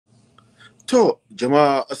To,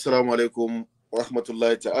 jama'a assalamu alaikum wa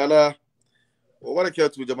rahmatullahi ta'ala. Wa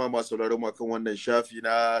barakatuhu jama'a masu sauraron mu kan wannan shafi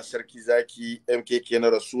na Sarki Zaki MKK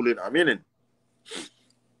na Rasulun Aminin.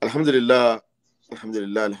 Alhamdulillah,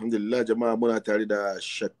 alhamdulillah jama'a muna tare da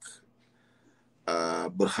Shak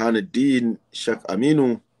Burhanuddin Shak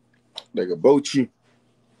Aminu daga Bauchi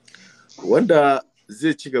wanda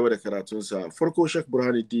zai ci gaba da karatunsa. Farko Shak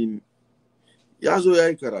Burhanuddin ya zo ya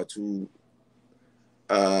yi karatu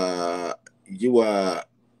yi wa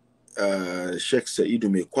Sheikh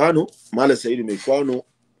Sa'idu Mai Kwano, Malam Sa'idu Mai Kwano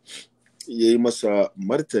ya yi masa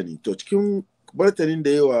martani. To cikin martanin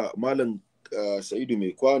da yawa Malam Sa'idu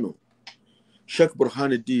Mai Kwano, Sheikh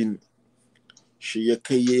Burhanuddin shi ya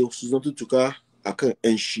kai ya su zantuttuka a kan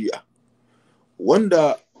 'yan Shi'a.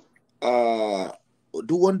 Wanda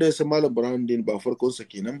duk wanda ya san Malam Burhanuddin ba farkonsa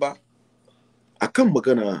kenan ba, akan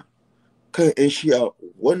magana kan 'yan Shi'a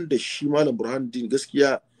wanda shi Malam Burhanuddin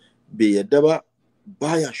gaskiya bai yadda ba,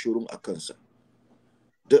 baya shurun a kansa.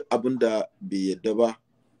 Duk abin da bai yadda ba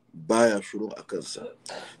baya shurun a kansa.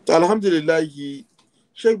 To alhamdulillahi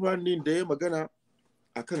Sheikh Burhanuddin da ya magana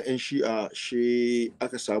akan 'yan Shi'a shi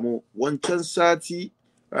aka samu wancan sati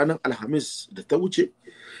ranar Alhamis da ta wuce,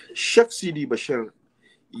 Sheikh Sidi Bashir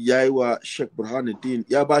ya yi wa Sheikh Burhanuddin,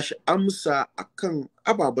 ya ba shi amsa akan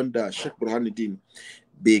ababen da Sheikh Burhanuddin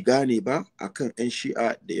bai gane ba akan 'yan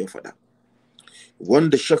Shi'a da ya faɗa.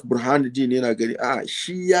 Wanda Sheikh Burhanuddin yana gani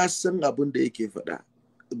shi ya san abin da yake faɗa,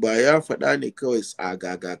 ba ya faɗa ne kawai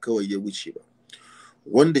tsagaga kawai ya wuce ba.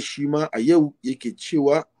 Wanda shi ma a yau yake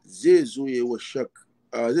cewa zai zo ya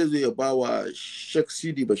ba wa Sheikh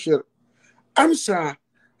Sidi Bashir amsa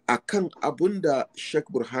akan abin da Sheikh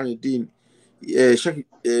Burhanuddin Sheikh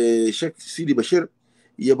Sidi Bashir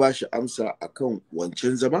ya ba shi amsa akan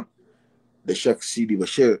wancan zama da Sheikh Sidi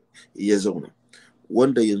Bashir ya zauna.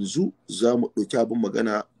 Wanda yanzu za mu ɗauki abin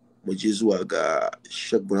magana mu je zuwa ga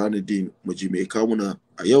Sheikh Burhanuddin mu ji mai kamuna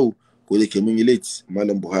a yau, ko da ke mun yi late.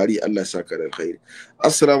 Malam Buhari, Allah saka da alkhairi.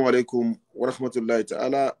 Assalamu alaikum wa rahmatullahi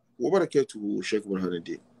ta'ala wa barakatuhu Sheikh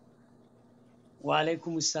Burhanuddin. Wa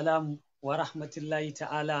alaikum assalam wa rahmatullahi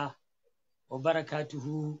ta'ala wa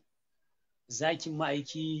barakatuhu. Zakin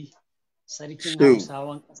ma'aiki, sarkin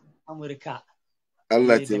Hausawan ƙasar Amurka.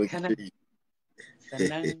 Allah taimake.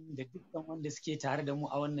 Sannan da dukkan wanda suke tare da mu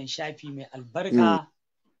a wannan shafi mai albarka,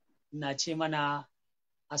 ina ce mana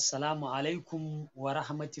assalamu alaikum wa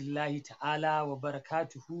rahmatullahi ta'ala wa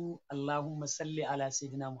barakatuhu. Allahumma salli ala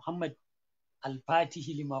sayyidina Muhammad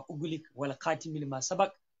al-fatihi lima ugulik wal khatimi lima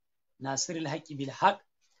sabaq nasiril haqqi bil haqq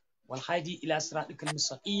wal hadi ila siratikal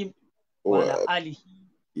mustaqim wa ala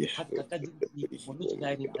alihi haqqa qadrihi wa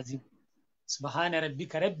miqdarihi azim. Subhana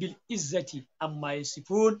rabbika rabbil izzati amma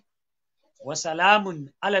yasifun wa salamun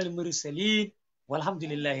alal mursalin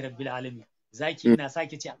walhamdulillahi rabbil alamin. Zaki ina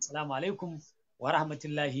sake ce assalamu alaikum wa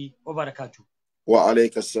rahmatullahi wa barakatuh. Wa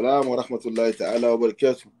alaikas salam wa rahmatullahi ta'ala wa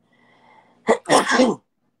barakatuh.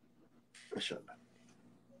 Masha Allah.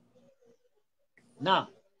 Na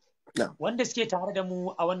wanda suke tare da mu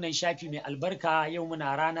a wannan shafi mai albarka, yau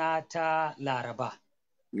muna rana ta Laraba.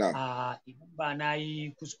 Idan ba na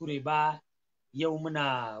yi kuskure ba, yau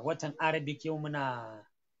muna watan Arabic, yau muna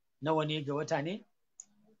nawa ne ga wata ne?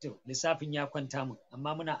 To, lissafin ya kwanta mu,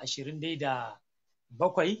 amma muna 27 ga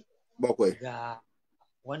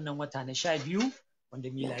wannan wata na 12 wanda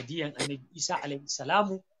miladiyan Annabi Isa alaihi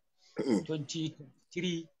salamu 2023,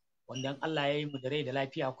 wanda Allah ya yi mu da rai da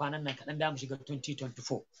lafiya kwanan nan kaɗan da mu shiga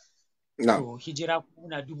 2024. To, hijira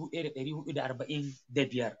muna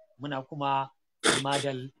 1445, muna kuma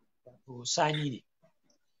madal wato sani ne.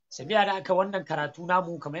 Sabiya da aka wannan karatu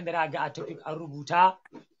namu kamar yadda ga a topic an rubuta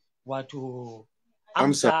wato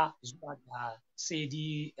amsa zuwa ga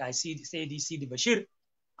Saidi Sidi Bashir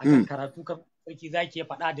akan karatu kamar sarki zaki ya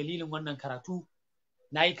faɗa. Dalilin wannan karatu,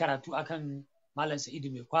 na yi karatu akan Malam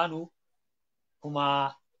Sa'idu Mai Kwano,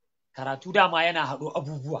 kuma karatu dama yana haɗo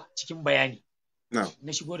abubuwa cikin bayani.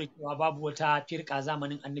 Na shigo da cewa babu wata firka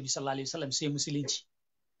zamanin Annabi sallallahu alaihi wasallam sai musulunci.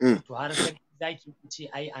 To har sarki zaki ce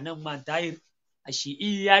ai anan man Tahir a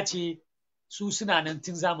Shi'i ya ce su suna nan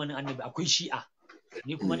tun zamanin Annabi, akwai Shi'a.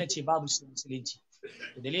 Ni kuma na ce babu su musulunci.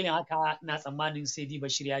 Dalilin haka ina tsammanin Saidi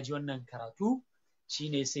Bashir ya ji wannan karatu,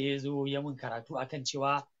 shine sai ya zo ya mun karatu akan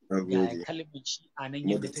cewa ga kalmar Shi'a nan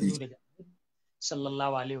yadda ta zo daga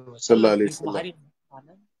sallallahu alaihi wasallam. Kuma har yanzu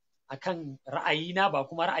akan ra'ayina, ba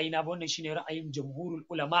kuma ra'ayina ba, wannan shine ra'ayin jamhurul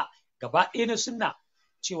ulama gaba ɗaya na sunna,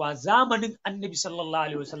 cewa zamanin Annabi sallallahu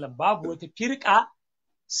alaihi wasallam babu wata firka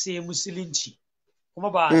sai musulunci. Kuma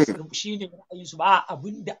ba shine ra'ayinsu ba,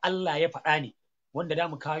 abinda Allah ya faɗa ne, wanda da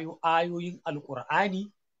mu kayo ayoyin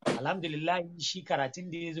alkur'ani. Alhamdulillah shi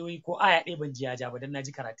karatun da ya zo yi ko aya ɗaya ban ji ya ja ba, dan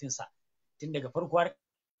naji karatunsa tun daga farko har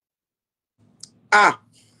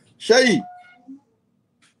shayi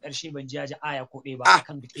ƙarshe ban ji ya ji aya ko ɗaya ba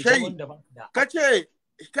akan shayi wanda ba da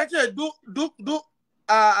kace duk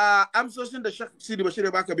amsoshin da Sidi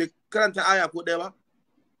Bashir baka bai karanta aya ko ɗaya ba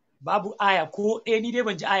babu aya ko ɗaya, ni dai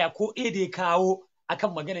ban ji aya ko ɗaya da ya kawo akan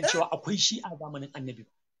maganar cewa akwai shi a zamanin annabi.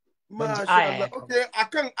 Ban ji aya ya kawo. Okay,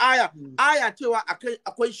 akan aya cewa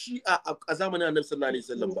akwai shi a zamanin annabi sallallahu alaihi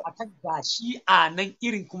wasallam ba. Akan ga shi'a nan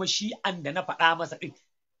irin kuma shi'an da na faɗa masa ɗin.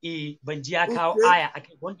 Ban ji ya kawo aya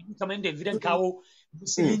akai wanda kamar yadda yanzu dan kawo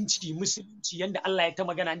musulunci yanda Allah ya ta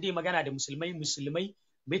magana dai magana da musulmai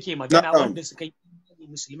muke magana wanda suka yi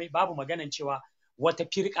musulmai babu maganan cewa wata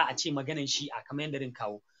firka a ce maganan shi'a kamar yadda din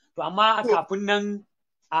kawo. To amma kafin nan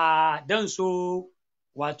dan so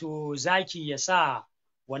wato zaki ya sa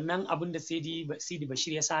wannan abin da Sidi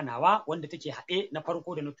Bashir ya sa nawa wanda take haɗe na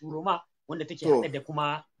farko da na turo ma wanda take haɗe da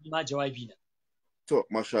kuma ma jawabi na. To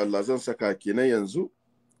masha Allah zan saka kenan yanzu.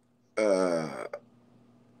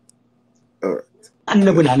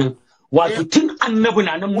 Annabi na nan wato tun annabi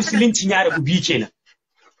na nan musulunci ya rabu biyu kenan.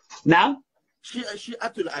 Na? Shi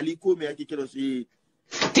Atul Ali ko me yake kira su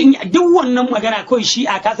duk wannan magana kawai shi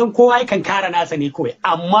a kasan kowa yakan kara nasa ne kawai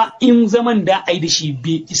amma in zaman da ai da shi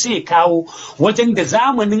bai sai kawo wajen da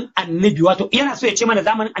zamanin annabi wato yana so ya ce mana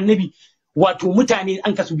zamanin annabi wato mutane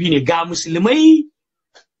an kasu biyu ne ga musulmai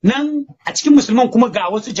nan a cikin musulman kuma ga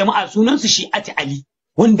wasu jama'a sunansu Shi'ati Ali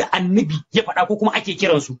wanda annabi ya faɗa ko kuma ake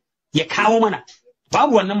kiransu ya kawo mana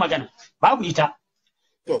babu wannan magana babu ita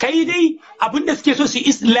kai dai abinda suke so su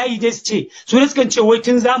islahi dai su ce su ne sukan ce wai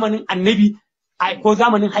tun zamanin annabi ko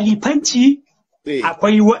zamanin halifanci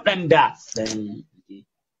akwai waɗanda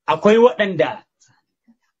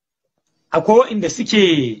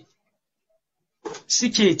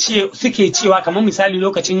suke cewa kamar misali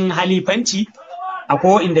lokacin halifanci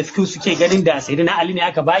akwai waɗanda suke ganin da sayyidina Ali ne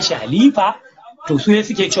aka bashi halifa to su ne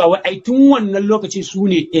suke cewa wai ai tun wannan lokaci su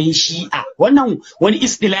ne ɗan shi'a wannan wani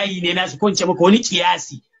istilahi ne nasu ko ce maka wani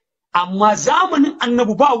kiyasi amma zamanin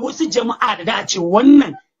annabi ba wasu jama'a da da ce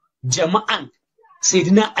wannan jama'an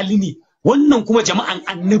sayyidina Ali ne wannan kuma jama'an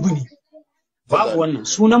annabi ne babu wannan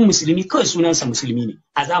sunan musulmi kawai sunansa musulmi ne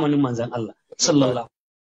a zamanin manzon Allah sallallahu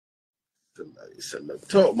alaihi wasallam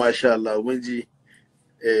to masha Allah mun ji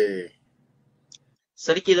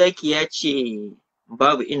sarki zaki ya ce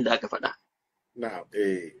babu inda aka faɗa na'am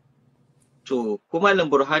to kuma Malam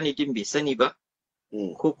Burhanuddin bai sani ba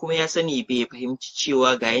ko kuma ya sani bai fahimci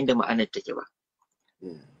cewa ga yanda ma'anar take ba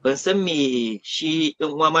ban san me shi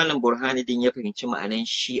ɗan uwa Malam Burhanuddin ya fahimci ma'anar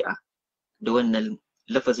shi'a da wannan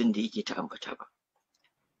lafazin da yake ta ambata ba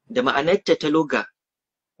da ma'anarta ta loga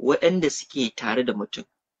waɗanda suke tare da mutum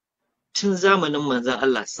tun zamanin manzon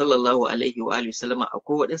Allah sallallahu alaihi wa alihi wasallama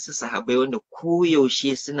akwai waɗansu sahabbai wanda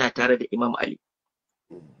koyaushe suna tare da Imam Ali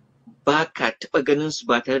ba ka taɓa ganin su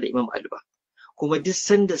ba tare da Imam Ali ba kuma duk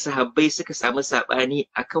sanda sahabbai suka samu saɓani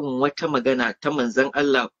akan wata magana ta manzon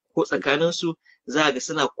Allah ko tsakaninsu za ga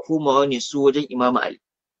suna komawa ne su wajen Imam Ali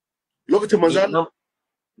lokacin manzon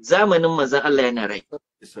zamanin manzon Allah yana rai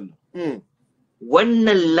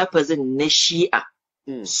wannan lafazin na shi'a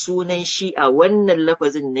sunan shi'a wannan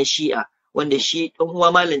lafazin na shi'a wanda shi ɗan uwa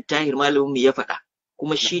Malam Tahir malamin mu ya faɗa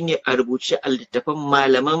kuma shine a rubuce a littafin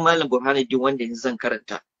malaman Malam Burhanuddin wanda yanzu zan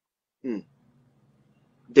karanta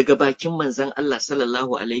daga bakin manzon Allah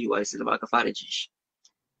sallallahu alaihi wa sallam aka fara jin shi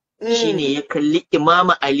shine ya kalli Imam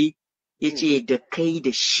Ali yace da kai da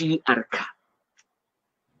shi'arka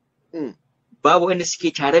babu wanda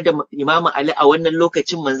suke tare da Imam Ali a wannan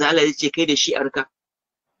lokacin manzon Allah yace kai da shi'arka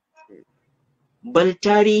bal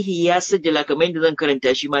tarihi ya sajjala kamar yadda zan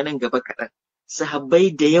karanta shi ma nan gaba kaɗan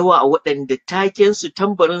sahabbai da yawa a waɗanda taken su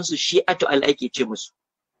tambarin su shi'atu al ake ce musu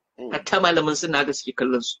hatta malaman suna ga suke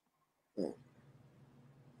kallon su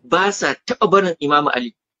ba sa taɓa barin Imam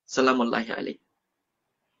Ali salamullahi alaihi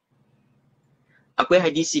akwai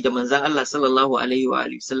hadisi da manzon Allah sallallahu alaihi wa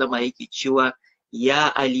alihi sallama yake cewa ya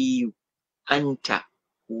aliyu anta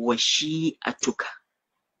wa shi'atuka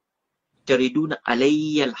tariduna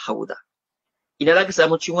alayyal hauda idan zaka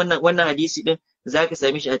samu cikin wannan hadisi din zaka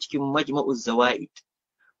same shi a cikin Majma'uz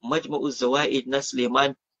Zawaid na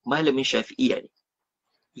Suleiman malamin Shafi'iyya ne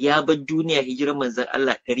ya bar duniya hijirar manzon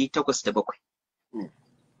Allah 807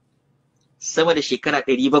 sama da shekara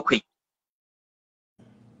 700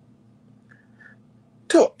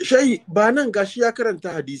 to shayi ba nan gashi ya karanta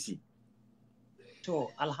hadisi to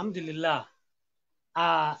alhamdulillah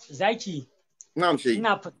a zaki na'am shayi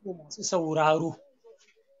ina fito masu sauraro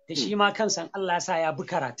da shi ma kansan Allah sa ya bi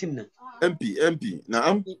karatun nan. MP,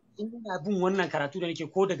 na'am. Ina bin wannan karatu da nake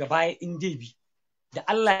ko daga baya in dai bi. Da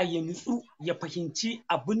Allah ya nutsu ya fahimci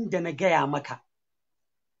abin da na gaya maka.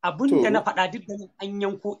 abin da na faɗa duk da an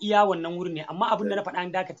yanko iya wannan wurin ne, amma abin da na faɗa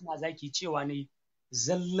an dakata zaki cewa ne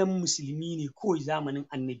zallan musulmi ne kawai zamanin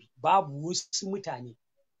annabi, babu wasu mutane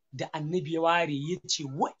da annabi ya ware ya ce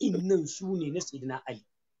wa'innan su ne na Sayyidina Ali.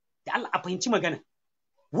 Da Allah a fahimci magana,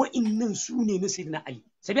 wa'innan su ne na Sayyidina Ali.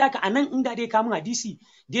 Sabi haka anan inda dai kamun hadisi,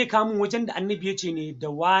 dai kamun wajen da annabi ya ce ne da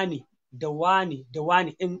wane da wane da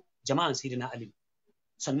wane ɗin jama'an Sayyidina Ali.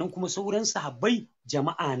 Sannan kuma sauran sahabbai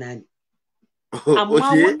jama'a na ne. Amma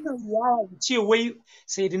wannan riwaya ce wai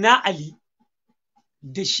Sayyidina Ali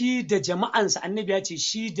da shi da jama'ansa annabi ya ce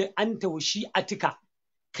shi da anta wa shi atika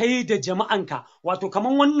kai da jama'anka, wato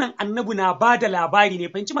kaman wannan annabi na ba da labari ne,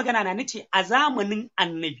 fahimci magana na nace a zamanin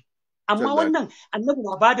annabi, amma wannan annabi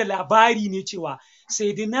na ba da labari ne cewa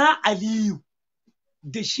Sayyidina Aliyu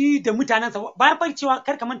da shi da mutanensa, bayan fa cewa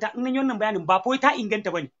kar ka manta in nan wannan bayanin ba fa ta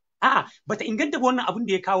inganta bane, a'a bata inganta ba wannan abin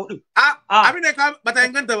da ya kawo din, abin da ka bata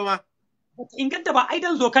inganta ba ma, bata inganta ba, ai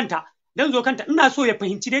dan zo kanta ina so ya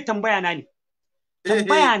fahimci dai tambaya na ne.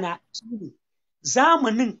 Tambaya na shine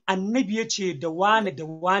zamanin annabi ya ce da wane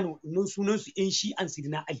nan sunansu ‘yan shi'an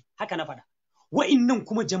Sayyidina Ali, haka na faɗa. Wa'innan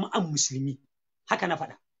kuma jama'an musulmi, haka na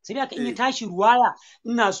faɗa. Sai dai in ya tashi ruwaya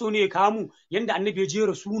ina so ne ya kawo mu yanda annabi ya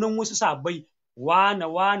jera sunan wasu sabbai wane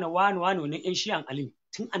wannan ‘yan shi'an Ali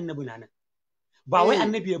tun annabi na nan. Ba wai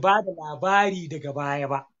annabi ya ba da labari daga baya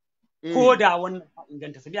ba, ko da wannan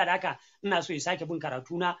inganta. Sabiya da haka ina so ya sake bin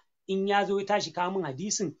karatuna in ya zo ya tashi kawo min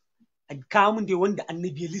hadisin, kawo min dai wanda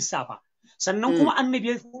annabi ya lissafa. Sannan kuma annabi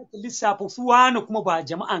ya lissafa su wane kuma ba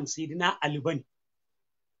jama'an Sayyidina Ali bane.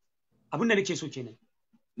 Abin da nake so kenan.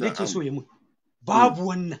 Nake so ya mun. Babu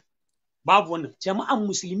wannan. Jama'an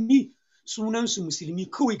musulmi sunansu musulmi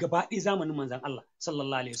kawai gaba ɗaya zamanin manzon Allah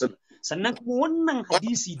sallallahu alaihi wasallam. Sannan kuma wannan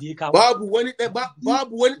hadisi da ya kawo. Babu wani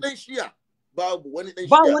dan Shi'a. Ba wani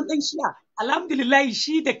dan Shi'a. Alhamdulillah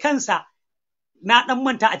shi da kansa na dan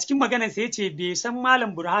manta a cikin maganarsa yace bai san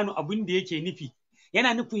Malam Burhanu abin da yake nufi.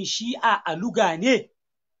 Yana nufin Shi'a a luga ne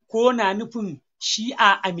ko na nufin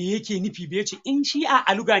Shi'a a me yake nufi, bai ce in Shi'a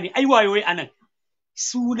a luga ne ai wayoyi anan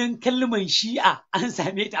sunan kalman Shi'a an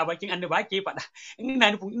same ta a bakin annabi haka ya faɗa.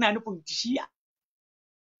 Ina nufin Shi'a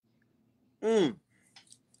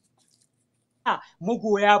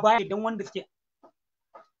magoya baya dan wanda suke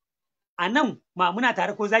a nan ma muna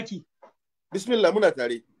tare ko zaki? Bismillah muna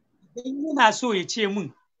tare. Idan yana so ya ce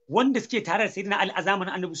mun wanda suke tare da Sayyidina Ali a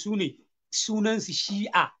zamanin annabi su ne sunansu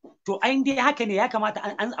Shi'a, to ai dai haka ne ya kamata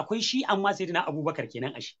akwai Shi'an ma Sayyidina Abubakar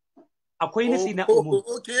kenan ashi. Akwai na Sayyidina Umar.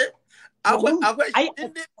 Okay. Akwai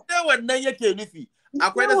inda wannan yake nufi.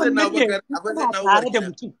 Akwai na Sayyidina Abubakar, akwai na Sayyidina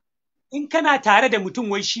Umar. In kana tare da mutum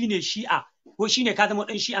wai shine Shi'a ko shine ka zama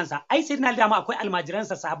dan Shi'ansa, ai Sayyidina Ali dama akwai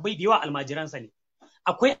almajiransa, sahabbai da yawa almajiransa ne.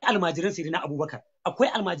 Akwai almajiran Sayyidina Abubakar, akwai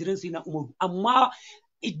almajiran Sayyidina Umar, amma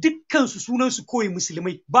dukkansu sunansu kawai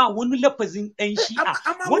musulmai, ba wani lafazin ɗan Shi'a.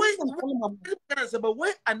 Amma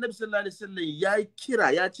wai annabi sallallahu alaihi wasallam ya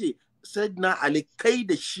kira ya ce Sayyidina Ali kai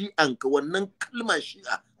da Shi'anka, wannan kalma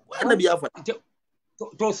Shi'a annabi ya faɗa.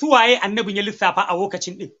 To su waye annabin ya lissafa a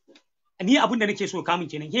lokacin din? Ni abin da nake so kamun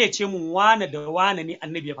kenan, ya ce mun wane da wane ne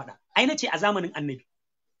annabi ya faɗa. Ai nace a zamanin annabi.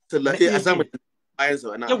 Sallallahu alaihi wasallam bayan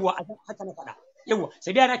sa na. Yawwa haka na faɗa. Yawwa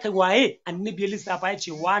sai da kai waye annabi ya lissafa ya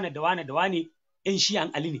ce wane da wane da wane ‘yan Shi'an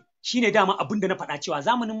Ali ne, shi ne dama abin da na faɗa cewa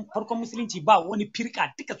zamanin farkon musulunci ba wani firka,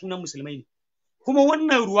 duka sunan musulmai ne. Kuma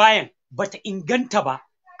wannan ruwayan bata inganta ba,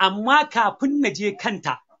 amma kafin na je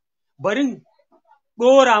kanta, barin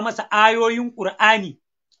ɗora masa ayoyin Ƙur'ani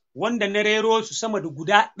wanda na rero su sama da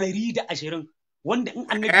guda 120, wanda in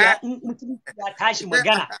annabi in musulunci ya tashi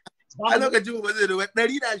magana. A lokacin ba zai ruwa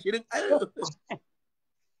 120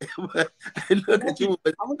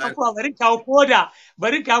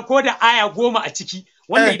 bari kawo koda aya 10 a ciki,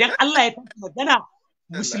 wanda idan Allah ya tafi magana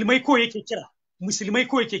musulmai ko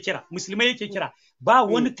yake kira, ba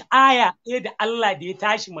wani aya ɗaya da Allah da ya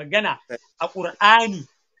tashi magana a Qur'ani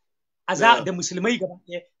da musulmai gaba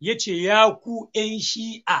ɗaya yace ya ku ƴan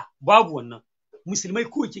Shi'a, babu wannan. Musulmai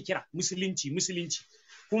ko yake kira, musulunci.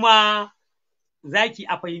 Kuma zaki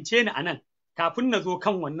a fahimce ni anan kafin na zo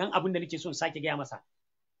kan wannan abin da nake so in sake gaya masa.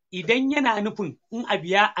 Idan yana nufin in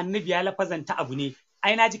annabi ya lafazanta abu ne,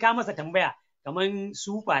 ai na ji ka masa tambaya kaman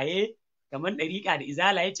sufaye, kaman ɗariƙa da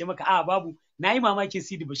izala, ya ce maka a babu. Na yi mamakin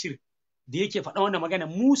Sidi Bashir da yake faɗa wannan magana.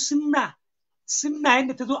 Mu sunna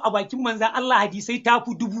yadda ta zo a bakin manzan Allah hadisai ta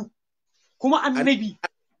fi 1000, kuma annabi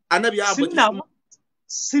ya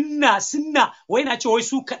sunna wai na ce wai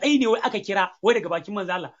su kaɗai ne wai aka kira wai daga bakin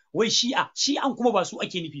manzan Allah, wai shi'an kuma ba su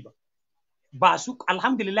ake nufi ba su.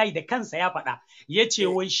 Alhamdulillah da kansa ya faɗa, ya ce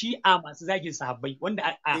wai Shi'a masu zagin sahabbai,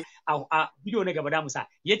 wanda a bidiyo na gaba da musa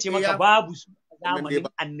ya ce maka babu su a zamanin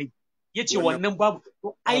annabi. yace wannan babu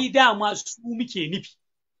to ai dama su muke nufi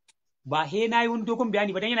ba he na yi wani dogon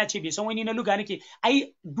bayani ba dan yana ce bai san wani na luga nake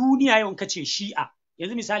ai duniya yau kace Shi'a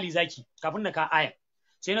yanzu misali zaki kafin na ka aya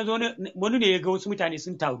sai na zo wani ne ya ga wasu mutane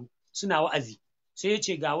sun taru suna wa'azi sai ya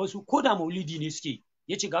ce ga wasu ko da maulidi ne suke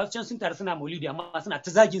ya ce ga wasu can sun taru suna maulidi amma suna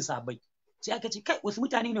ta zagin sahabbai sai aka ce kai wasu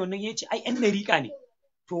mutane ne wannan ya ce ai yan dariƙa ne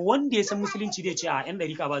to wanda ya san musulunci zai ce a yan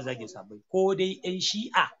dariƙa ba zagin sahabbai ko dai yan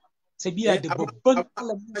Shi'a sabila da babban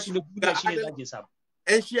alamun su na duniya shine zagin sahabbai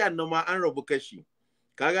yan Shi'a nan ma an rabu kashi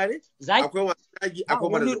ka gane akwai wani zagi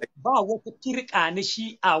akwai mara zagi ba wata firka na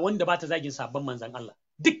Shi'a wanda ba ta zagin sabon manzon Allah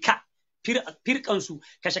dukka firkansu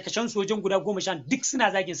kashe-kashen su wajen guda 10 duk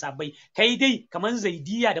suna zagin sabbai kai dai kamar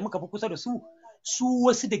Zaidiyya da muka fi kusa da su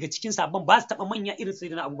wasu daga cikin sabon ba su taɓa manya irin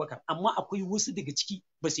Sayyidina Abubakar amma akwai wasu daga ciki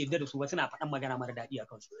ba su yarda da su ba suna faɗan magana mara daɗi a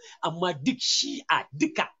kansu amma duk Shi'a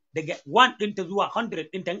duka daga 1 ɗinta zuwa 100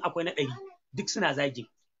 ɗinta in akwai na 100 duk suna zagin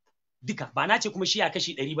duka ba na ce kuma Shi'a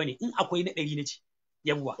kashi 100 bane in akwai na 100 na ce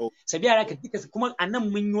yawwa sabiya haka duka kuma a nan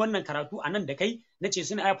mun yi wannan karatu a nan da kai na ce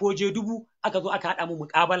sun aifoje 1000 aka zo aka haɗa mu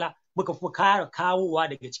muƙabala muka kuma kara kawowa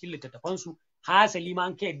daga cikin littattafansu hasali ma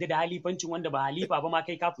an kai yadda da halifancin wanda ba halifa ba ma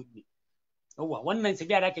kai kafin ne yawwa wannan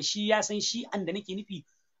sabiya haka shi ya san shi an da nake nufi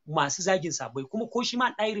masu zagin sabai kuma ko shi ma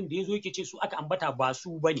ɗairin da ya zo yake ce su aka ambata ba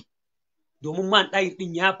su bane domin man ɗayir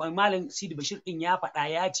ɗin ya faɗa malam Sidi Bashir ɗin ya faɗa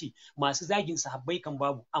ya ce masu zagin sahabbai kan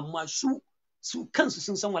babu amma su kansu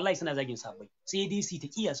sun san wallahi suna zagin sahabbai sai dai su ta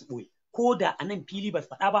kiya su ɓoye ko da a nan fili ba su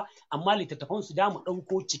faɗa ba amma littattafan su da mu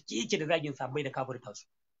ɗauko cike yake da zagin sahabbai da kafirta su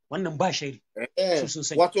wannan ba shari su sun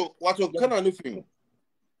sani wato kana nufin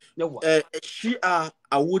Shi'a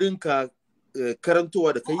a wurinka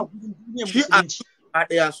karantowa da kai Shi'a a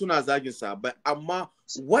ɗaya suna zagin sahabbai amma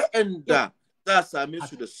waɗanda za a same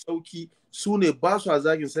su da sauki su ne ba su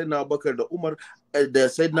zagin Sayyidina Abubakar da Umar da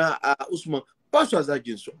Sayyidina Usman ba su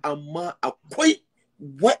zagin su amma akwai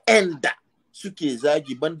waɗanda suke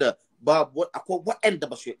zagi banda babu akwai waɗanda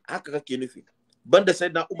ba su haka kake nufi banda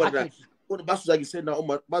Sayyidina Umar da ba su zagin Sayyidina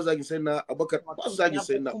Umar ba su zagin Sayyidina Abubakar ba su zagin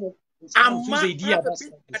Sayyidina amma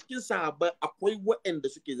a cikin sahabbai akwai waɗanda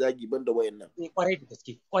suke zagi banda wayannan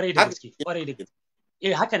kwarai da gaske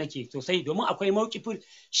haka nake sosai domin akwai mawqifin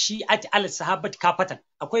shi'ati al-sahabat kafatan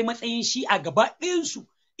akwai matsayin shi'a gaba ɗayan su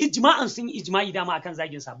ijma'an sun ijma'i dama akan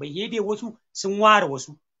zagin sa bai dai wasu sun ware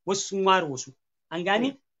wasu an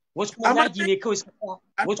gane wasu kuma zagi ne kawai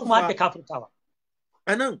wasu kuma da kafirtawa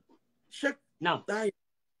anan shek na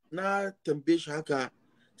tambaye shi haka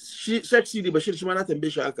Sheikh Sidi Bashir shi ma na tambaye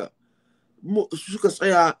shi haka suka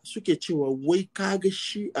tsaya suke cewa wai kaga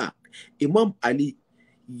Shi'a Imam Ali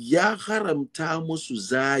ya haramta musu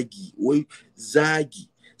zagi wai zagi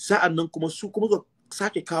sa'annan kuma su kuma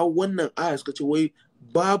sake kawo wannan aya suka ce wai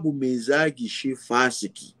babu mai zagi shi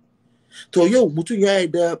fasiki to yau mutum ya yi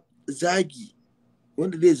da zagi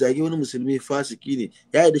wanda zai zagi wani musulmi fasiki ne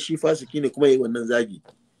ya yi da shi fasiki ne kuma ya yi wannan zagi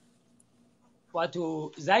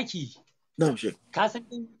wato zaki ka san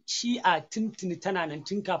Shi'a tuntuni tana nan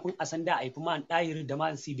tun kafin a san da haifi man ɗahir da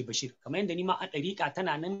man Sidi Bashir kamar yadda ni ma a ɗariƙa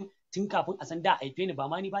tana nan tun kafin a san da haife ni ba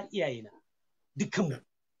ma ni ba iyayena dukkanmu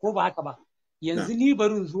ko ba haka ba yanzu ni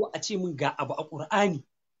barin zo a ce min ga abu a Qur'ani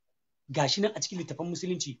gashi nan a cikin littafin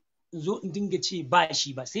musulunci in zo in dinga ce ba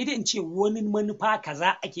shi ba sai dai in ce wani manufa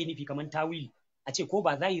kaza ake nufi kamar tawili a ce ko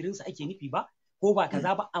ba zahirinsa ake nufi ba ko ba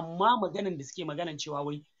kaza ba amma maganan da suke maganan cewa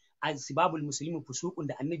wai asbabul muslimi fusuqun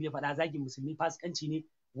da annabi ya faɗa zagin musulmi fasikanci ne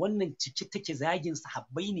wannan cike take zagin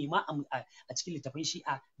sahabbai ne ma a cikin littafin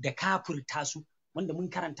Shi'a da kafirta su wanda mun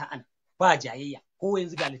karanta an ba jayayya ko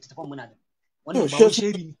yanzu ga littattafan muna da wannan ba wani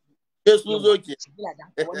sheri ne sun zo ke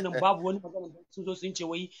wannan babu wani magana sun zo sun ce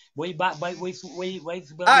wai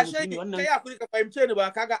a shege kai hakuri ka fahimce ni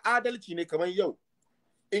ba kaga adalci ne kamar yau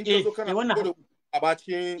in ka zo kana kore ababa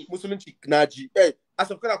cikin musulunci naji a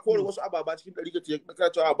sau kana kore wasu ababa cikin dariƙa ta kana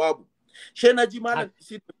cewa babu she naji malam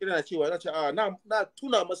sai na cewa na ce na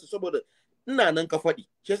tuna masa saboda ina nan ka faɗi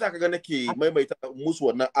shi yasa kaga nake maimaita musu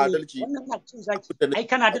wannan adalci ai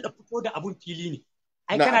kana da fito da abun fili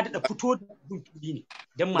ne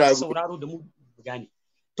dan masu sauraro da mu gane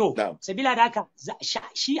to sabila da haka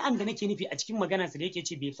shi an da nake nufi a cikin maganar sa da yake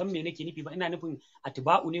ce bai san me nake nufi ba ina nufin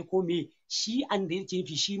atba'u ne ko me shi an da yake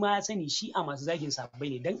nufi shi ma ya sani shi a masu zagin sahabbai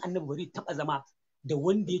ne dan annabi bari taba zama da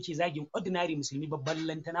wanda yake zagin ordinary musulmi babban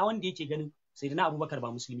lantana wanda yake ganin sayyidina Abubakar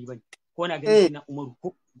ba musulmi bane ko na ganin sayyidina Umaru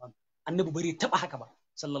ko annabi bari taba haka ba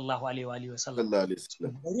sallallahu alaihi wa sallam bari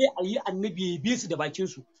ayi annabi ya bi su da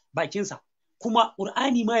bakinsa kuma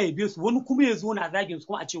Qur'ani ma ya bi su wani kuma ya zo na zagin su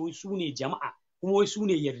kuma a ce wai su ne jama'a kuma wai su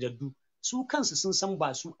ne yardaddu su kansu sun san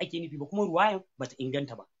ba su ake nufi ba kuma ruwayan bata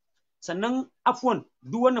inganta ba sannan afwan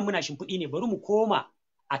duk wannan muna shimfiɗi ne bari mu koma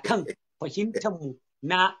akan fahimtar mu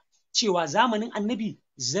na cewa zamanin annabi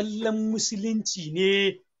zallan musulunci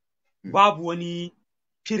ne, babu wani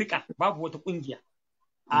firka, babu wata kungiya.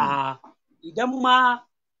 Idan ma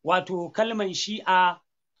wato kalman shi'a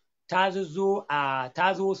ta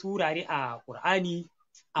zo surare a Qur'ani,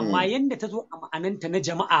 amma yanda ta zo a ma'ananta na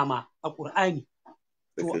jama'a ma a Qur'ani,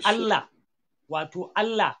 to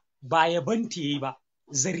Allah ba yabanta yayi ba,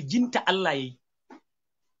 zarginta Allah yayi.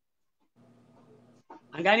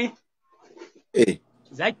 An gane?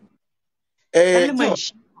 Zaki kalman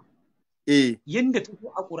shi'a yanda ta zo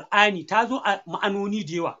a Qur'ani, ta zo a ma'anoni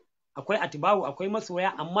da yawa, akwai atbawu, akwai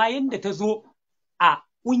masoya, amma yanda ta zo a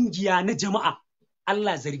ƙungiya na jama'a,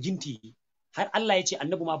 Allah zargin ta yi, har Allah ya ce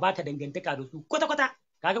annabi ma baka dangantaka da su kwata-kwata.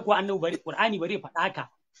 Kaga ko annabi Qur'ani bare faɗa haka,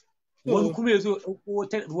 wani kuma ya zo ɗauko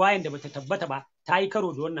wata ruwayan da bata tabbata ba, ta yi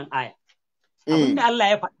karo da wannan aya. Abinda Allah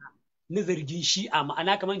ya faɗa na zargin shi'a,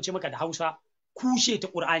 ma'ana kamar ce maka da Hausa, kushe ta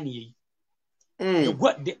Qur'ani yayi. Ya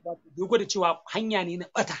gwada cewa hanya ne na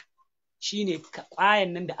ɓata, shine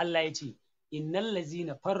ayan nan da Allah ya ce innal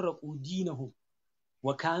ladzina farraqu dinahum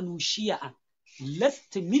wa kanu shi'a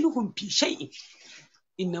lasta minhum fi shay'in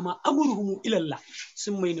innama amruhum ila Allah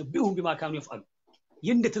summa yunabbihum bima kanu yaf'alu.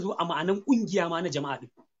 Yanda ta zo a ma'anan kungiya ma na jama'a din,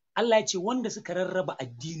 Allah ya ce wanda suka rarraba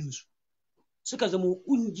addinin su suka zama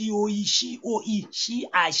kungiyoyi, shi'o'i,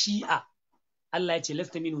 shi'a, Allah ya ce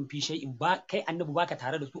lasta minhum fi shay'in, ba kai annabi baka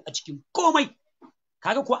tare da su a cikin komai.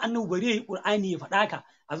 Kaga ko annabi bari yayi Qur'ani ya faɗa ka,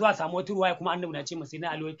 a zuwa samu wata ruwaya kuma annabi na ce masa na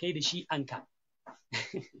alwai kai da shi anka.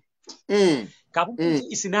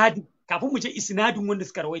 Kafin mu je isnadin wanda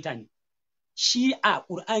suka rawaita ne, shi a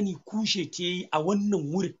Qur'ani kushe ta yi a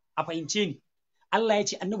wannan wurin, a fahimce ni. Allah ya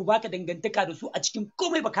ce annabi baka dangantaka da su a cikin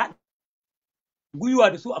komai, baka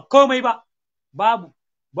gwiwa da su a komai ba. Babu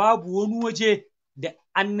wani waje da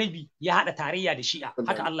annabi ya haɗa tarayya da shi'a,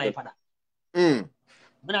 haka Allah ya faɗa.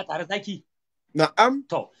 Muna tare zaki? Na'am.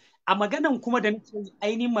 To, a maganan kuma da nace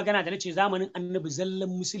ainihin magana da nace zamanin annabi zallan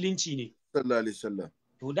musulunci ne. Sallallahu alaihi wasallam.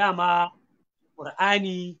 To dama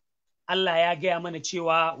Qur'ani Allah ya gaya mana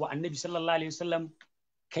cewa wa annabi sallallahu alaihi wasallam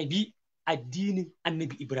ka bi addinin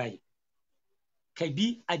annabi Ibrahim. Ka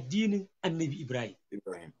bi addinin annabi Ibrahim.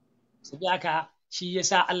 Sai haka shi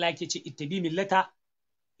yasa Allah yake ce ittabi millata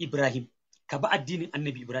Ibrahim. Ka bi addinin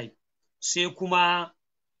annabi Ibrahim. Sai kuma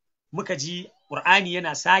muka ji Qur'ani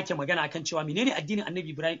yana sake magana akan cewa menene addinin annabi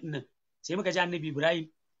Ibrahim din nan. Sai muka ji annabi Ibrahim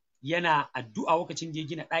yana addu'a lokacin da ya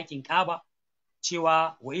gina ɗakin Kaaba,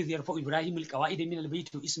 cewa wa iz yarfa'u Ibrahim alqawa'ida min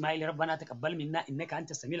albayt wa Isma'il rabbana taqabbal minna innaka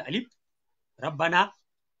antas samiul alim rabbana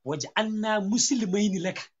waj'alna muslimaini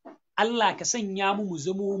laka. Allah ka sanya mu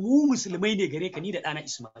zamo mu musulmai ne gare ka, ni da ɗana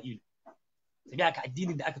Isma'il. Sai aka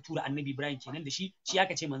addinin da aka tura annabi Ibrahim kenan da shi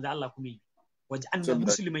aka ce manzo Allah kuma yi waj'alna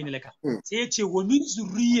muslimaini laka. Sai ya ce wa min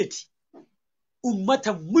zurriyyati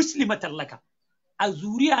ummatan muslimatan laka. A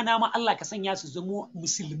zuriya na ma Allah ka sanya su zamo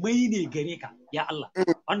musulmai ne gare ka ya Allah.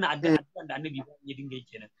 Wannan addu'an da annabi ya dinga yi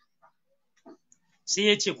kenan. Sai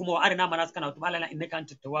ya ce kuma wa arina manasikana wa tub alaina innaka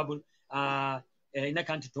antat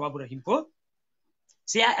tawwabur rahim ko.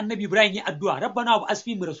 Sai annabi Ibrahim ya addu'a rabbana wa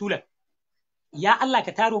asfihim rasulan. Ya Allah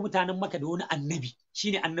ka taro mutanen Makka da wani annabi,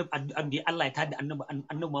 shine annabi da Allah ya tada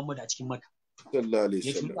annabi Muhammad a cikin Makka. Sallallahu alaihi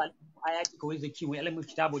wasallam. Ya tuba ayati ka wai zaki wa ilmul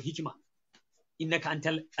kitab wal hikma innaka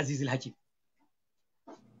antal azizul hakim.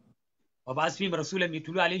 Wa ba'athihim rasulan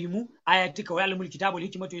yatlu alaihim ayatika wa ya'lamul kitaba wal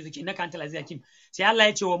hikmata wa yuzakki innaka antal azizul hakim. Sai Allah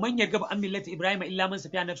ya ce wa man yarghabu an millati Ibrahim illa man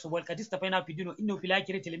safiya nafsuhu wal qad istafaina fi dinihi innahu fil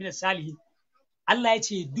akhirati laminas salihin. Allah ya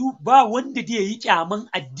ce ba wanda da yayi kyaman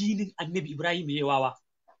addinin Annabi Ibrahim yayi wawa.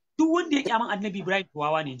 Duk wanda ya kyaman Annabi Ibrahim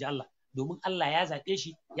wawa ne inji Allah, domin Allah ya zabe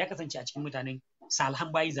shi ya kasance a cikin mutanen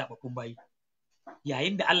salihan bayi, zababbun bayi.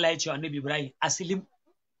 Yayin da Allah ya ce wa Annabi Ibrahim aslim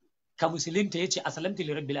ka musulunta, ya ce aslamtu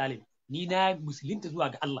li rabbil alamin, ni na musulunta zuwa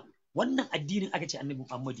ga Allah. Wannan addinin aka ce annabi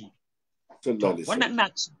Muhammadu. Wannan ina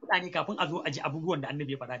kuɗa ne kafin a zo a ji abubuwan da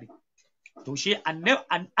annabi ya faɗa din. To she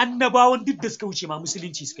annabawan duk da suka wuce ma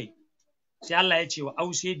musulunci suka yi. Sai Allah ya ce wa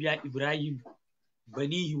ause biya Ibrahim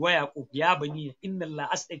banihi wa yaqub ya bani inna Allah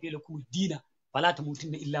astafi lakum dina fala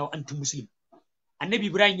tamutunna illa wa antum muslim. Annabi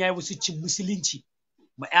Ibrahim ya yi wasuccin musulunci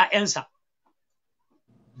ma ƴaƴansa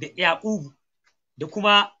da Yaqubu da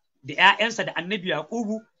kuma da ‘ya'yansa da annabi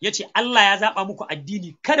Yaƙubu, ya ce Allah ya zaɓa muku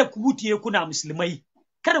addini, kada ku mutu kuna musulmai,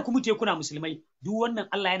 kada ku mutu kuna musulmai. Duk wannan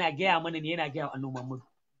Allah yana gaya mana ne, yana gaya wa annabi Muhammad.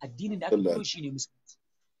 Addinin da aka fito shi ne musulunci.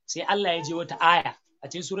 Sai Allah ya je wata aya a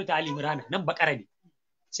cikin surata Ali Imran, nan Bakara ne.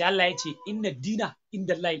 Sai Allah ya ce inna dina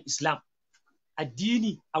inda Allah Islam.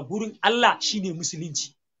 Addini a gurin Allah shine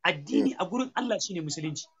musulunci. Addini a gurin Allah shine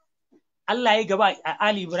musulunci. Allah ya gaba a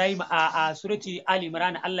Ali Ibrahim a surati Ali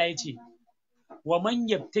Imran, Allah ya ce wa man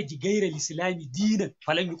yabtaji ghayra al-islami dinan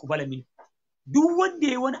falan yuqbala min. Duk wanda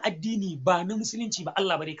yayi wani addini ba na musulunci ba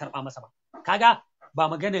Allah ba zai karba masa ba. Kaga ba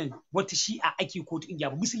maganan wata shi'a ake ko ta ingiya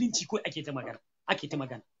ba, musulunci ko ake ta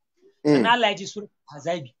magana. Sannan Allah ya ce surat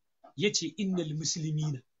Azabi yace innal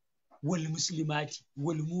muslimina wal muslimati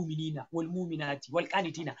wal mu'minina wal mu'minati wal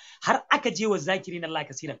qanitina, har aka je wa zakirin Allah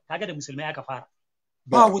kasiran. Kaga da musulmai aka fara,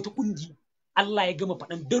 ba wata kungiya. Allah ya gama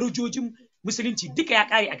faɗan darajojin musulunci duka ya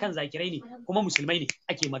kare akan zakirai ne, kuma musulmai ne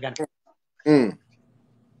ake magana.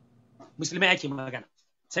 Musulmai ake magana.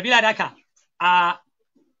 Sabila da haka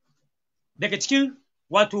daga cikin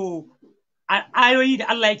wato ayoyi da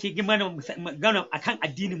Allah yake magana akan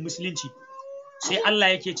addinin musulunci, sai Allah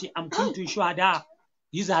yake ce am kuntum shuhada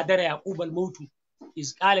iz hadara yaqub al maut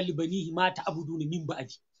iz qala li banihi ma ta'buduna min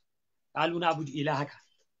ba'di qalu na'budu ilahaka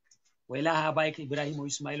wa ilaha abaika ibrahim wa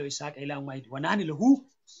isma'ila wa ishaqa ilahun wahid wa nahnu lahu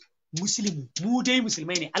muslimun. Mu dai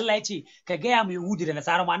musulmai ne. Allah ya ce ka gaya mu yahudi da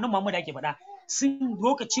nasara, mu annabi Muhammad ake faɗa, sun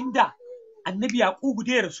lokacin da annabi yaqub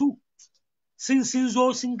da ya rasu sun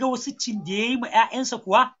zo sun ga wasu cin da yayi ma ƴaƴansa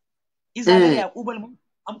kuwa iza da yaqubal mun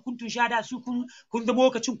am kuntum shada su kun zama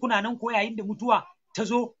lokacin kuna nan ko yayin da mutuwa ta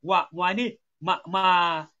zo wa wane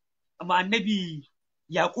ma annabi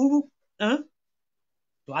yaqubu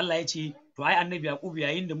to Allah ya ce to ai annabi yaqubu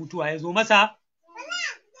yayin da mutuwa ya zo masa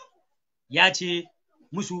ya ce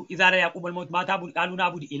musu iza da yaqubal maut ma ta bul qalu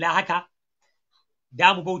na bud ilahaka,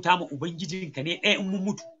 da mu bauta mu ubangijinka ne ɗaya in mun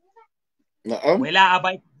mutu. Na'am. Wala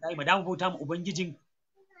abai Ibrahim, da mu bauta mu ubangijin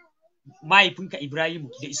mahaifinka Ibrahimu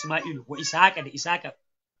da Isma'ilu wa Ishaqa da Ishaqa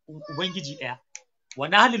ubangiji ɗaya. Wa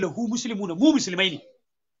nahnu lahu muslimuna, mu musulmai ne.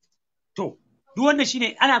 To duk wannan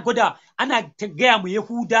shine ana ta gaya mu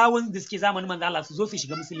Yahudawan da suke zamanin manzo Allah su zo su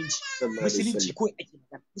shiga musulunci.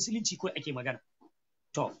 Musulunci ko ake magana.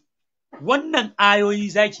 To wannan ayoyi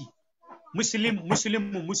zaki muslim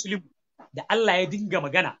da Allah ya dinga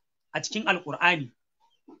magana a cikin Alƙur'ani,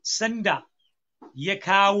 sanda ya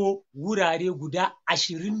kawo wurare guda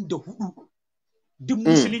 24 duk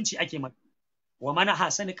musulunci ake magana. Wa mana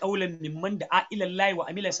hasani qaulan mimman da'a ila Allah wa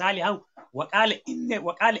amila salihan wa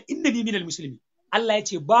qala innani minal muslimin. Allah ya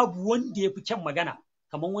ce babu wanda ya fi kyan magana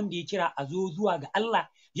kamar wanda ya kira a zo zuwa ga Allah,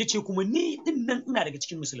 ya ce kuma ni din nan ina daga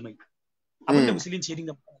cikin musulmai. Abinda musulunci ya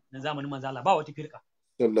dinga na zamanin manzo Allah, ba wata firka.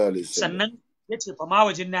 Sannan ya ce fa ma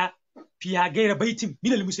wajinna fiya gaira baitin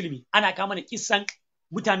minal muslimi. Ana kama na kissan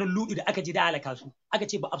mutanen Ludu da aka ji da alaka su, aka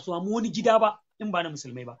ce ba a samu wani gida ba in ba na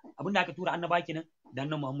musulmai ba. Abinda aka tura annaba kenan da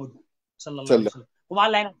annabi Muhammadu sallallahu alaihi wasallam. Kuma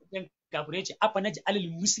Allah yana cikin kafirai ya ce afa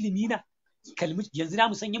naj'alul muslimina yanzu na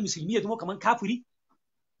mu sanya musulmi ya zama kaman kafiri.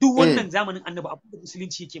 Duk wannan zamanin annabi abinda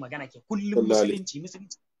musulunci yake magana ke kullum musulunci.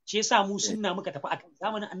 Shi yasa mu sunna muka tafi akan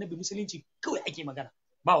zamanin annabi musulunci kawai ake magana,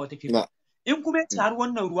 ba wata firka. In kuma ya har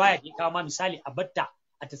wannan ruwaya ya kawo ma misali a batta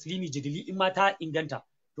a taslimi jadili in ma ta inganta,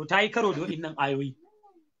 to ta yi karo da waɗannan ayoyi.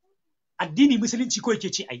 Addini musulunci ko yake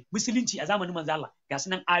ce ai musulunci a zamanin manzo Allah ga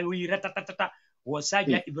sunan ayoyi ratatatata wa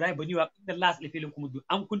sabiya Ibrahim bani wa inna Allah salafilin kum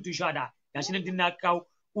an kuntum shahada ga shi nan din na kawo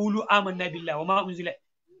ulu amanna billahi wa ma unzila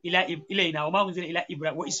ilaina wa ma unzila ila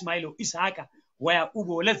Ibrahim wa Isma'ila wa Ishaqa wa Yaqub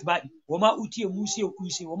wa lasbadi wa ma utiya Musa wa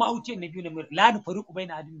Isa wa ma utiya nabiyuna min la nufariqu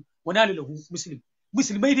baina ahadin wa nalu lahu muslim.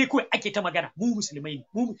 Musulmai dai kawai ake ta magana, mu musulmai ne.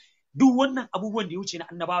 Mu duk wannan abubuwan da ya wuce na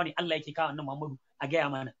annabawa ne Allah yake kawo annabi Muhammadu a gaya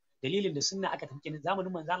mana. Dalilin da sunna aka tafi kenan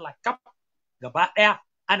zamanin manzo Allah kaf gaba daya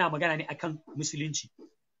ana magana ne akan musulunci.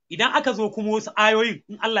 Idan aka zo kuma wasu ayoyin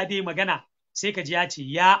in Allah dai magana sai ka ji ya ce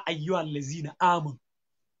ya ayyuhal ladzina amanu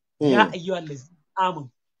ya ayyuhal ladzina amanu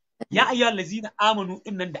ya ayyuhal ladzina amanu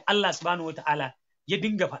din nan da Allah subhanahu wataala ya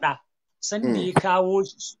dinga faɗa sanda ya kawo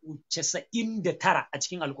 99 a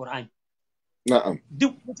cikin Alkur'ani. Na'am.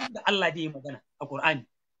 Duk mutum da Allah dai magana a Qur'ani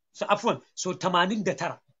so afwan so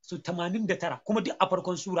 89 kuma duk a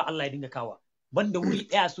farkon sura Allah ya dinga kawa, banda wuri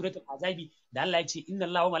daya suratul azabi da Allah ya ce inna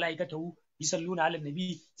Allaha wa malaikatahu yusalluna 'alan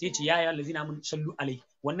nabi sai ya ce ya ayyuhallazina amanu sallu alaihi.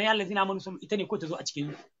 Wannan ya allazina amanu sallu ita ne ko ta zo a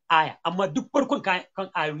cikin aya, amma duk farkon kan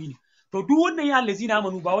ayoyi ne. To duk wannan ya allazina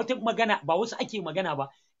amanu ba wata magana ba wasu ake magana ba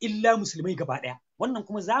illa musulmai gaba daya. Wannan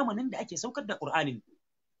kuma zamanin da ake saukar da Qur'ani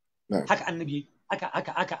haka annabi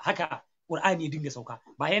haka Qur'ani ya dinga sauka.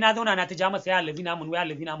 Ba sai na zauna na ta ja masa ya allazina amanu ya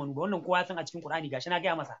allazina amanu ba, wannan kowa ya san a cikin Qur'ani gashi na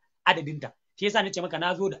gaya masa adadin ta. Shi yasa nace maka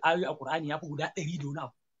na zo da ayoyi a Qur'ani yafi guda 100 da wani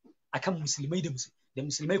abu akan musulmai da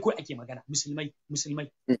musulmai ko ake magana musulmai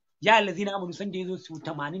ya allazina amanu san da yazo su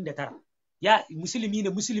 89 ya musulmi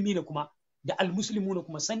ne kuma da almuslimuna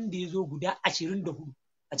kuma san da yazo guda 24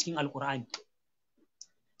 a cikin Alqur'ani.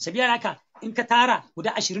 Sabiya haka in ka tara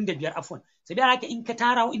guda 25 afwan. Sabiya haka in ka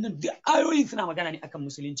tara wa'annan duk ayoyin suna magana ne akan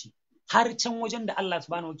musulunci. Har can wajen da Allah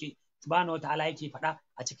subhanahu wataala yake faɗa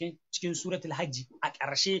a cikin suratul hajji a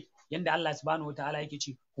ƙarshe yanda Allah subhanahu wataala yake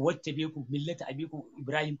ce wattabi'u millata abikum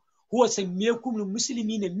Ibrahim huwa sammaykum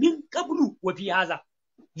muslimina min qablu wa fi hadha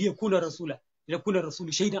liyakuna rasulu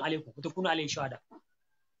shaidan alaikum wa takunu alaihi shahada.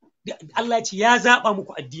 Allah ya ce ya zaba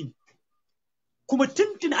muku addini kuma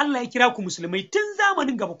tuntun Allah ya kira ku musulmai tun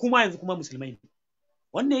zamanin gaba kuma yanzu kuma musulmai ne.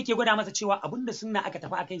 Wannan yake gwada masa cewa abinda sunna aka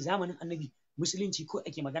tafi akai zamanin annabi musulunci ko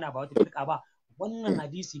ake magana ba wata firka ba. Wannan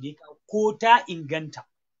hadisi da ya kawo ko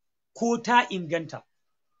ta inganta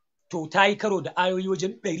to ta yi karo da ayoyi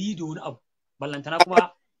wajen 100 da wani abu ballantana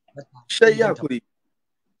kuma shai ya kuri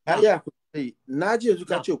na ji yanzu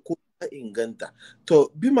ka ce ko ta inganta to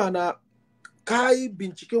bi mana ka yi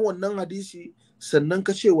binciken wannan hadisi sannan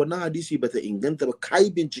ka ce wannan hadisi bata inganta ba, ka yi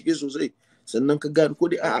bincike sosai sannan ka gano ko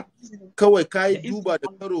dai a'a kawai ka yi duba da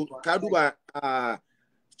karo ka duba a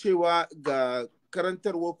cewa ga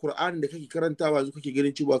karantarwar Qur'ani da kake karantawa yanzu kake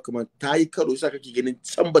ganin cewa kamar ta yi karo yasa kake ganin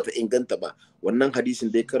san bata inganta ba wannan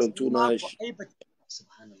hadisin da ya karanto na shi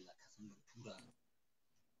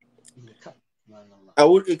a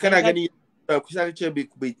wuri kana gani kusa ka ce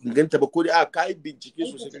bai inganta ba ko dai a ka yi bincike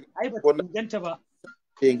sosai wannan inganta ba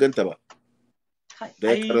inganta ba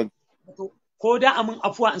da ya karanto ko da amin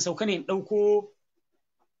afuwa in sauka ne in ɗauko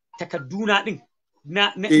takadduna ɗin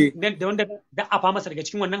da wanda da afa masa daga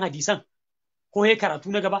cikin wannan hadisan ko ya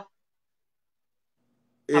karatu na gaba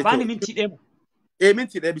a bani minti ɗaya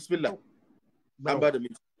minti ɗaya bismillah an ba da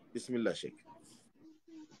minti bismillah shek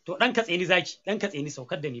to ɗan katse ni zaki ɗan katse ni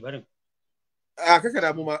saukar da ni barin a kaka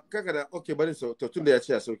da mu ma kaka da okay barin to tun da ya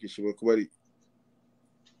ce ya sauke shi ku bari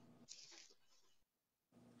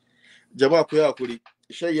jama'a ku yi hakuri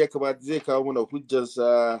shai ya kamata zai kawo mana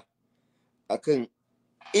hujjansa akan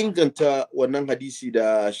inganta wannan hadisi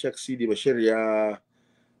da Sheikh Sidi Bashir ya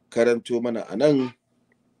karanto mana a nan.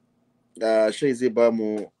 Shai zai ba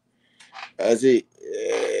mu zai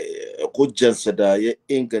hujjansa da ya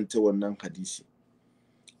inganta wannan hadisi.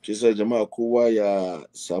 Shi sa jama'a kowa ya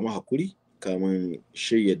samu hakuri kamin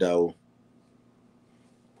shai ya dawo.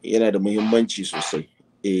 Yana da muhimmanci sosai.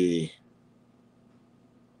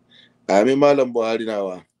 Amin Malam Buhari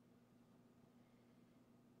nawa.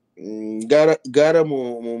 Gara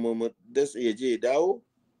mu dasa ya je dawo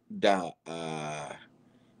da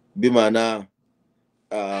bi mana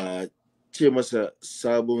ce masa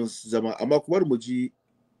sabon zama amma kuma mu ji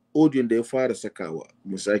audio da ya fara sakawa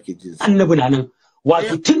mu sake jin sa. Annabi na nan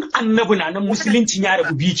wato tun annabi na nan musulunci ya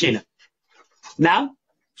rabu bi kenan. Na?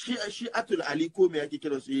 Shi Atul Ali ko me yake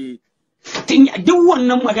kira su duk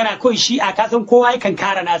wannan magana kawai Shi'a ka san kowa yakan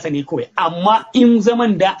kara nasa ne kawai amma in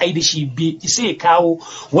zaman da ai da shi bai sai ya kawo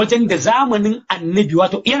wajen da zamanin annabi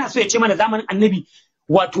wato yana so ya ce mana zamanin annabi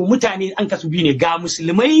wato mutane an kasu biyu ne ga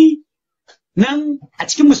musulmai nan a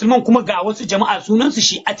cikin musulman kuma ga wasu jama'a sunansu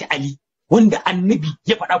Shi'ati Ali wanda annabi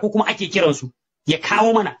ya faɗa ko kuma ake kiransu ya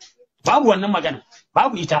kawo mana babu wannan magana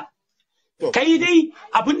babu ita kai dai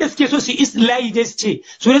abinda suke so su islahi dai su ce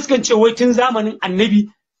su ne sukan ce wai tun zamanin annabi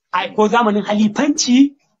ko zamanin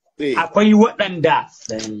halifanci akwai waɗanda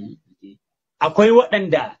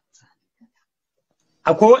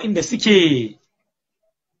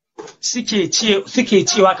suke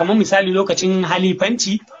cewa kamar misali lokacin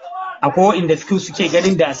halifanci akwai waɗanda suke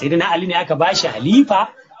ganin da sayyidina Ali ne aka bashi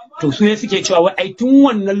halifa to su ne suke cewa wai ai tun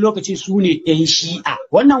wannan lokaci su ne ɗan Shi'a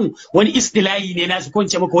wannan wani istilahi ne nasu ko in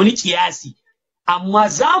ce maka wani kiyasi amma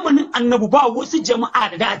zamanin annabi ba wasu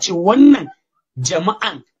jama'a da ce wannan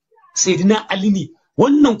jama'an Sayyidina Ali ne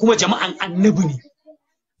wannan kuma jama'an annabi ne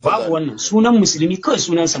babu wannan sunan musulmi kawai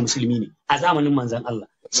sunansa musulmi ne a zamanin manzon Allah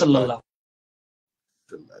sallallahu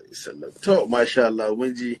alaihi wasallam to masha Allah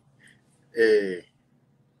mun ji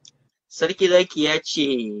sarki zaki ya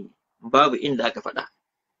ce babu inda aka faɗa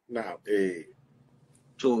na'am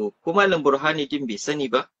to kuma Malam Burhani din bai sani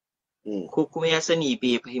ba ko kuma ya sani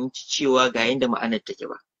bai fahimci cewa ga yanda ma'anar take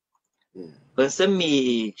ba ban san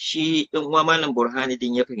me shi ɗan uwa Malam Burhani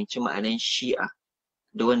din ya fahimci ma'anan Shi'a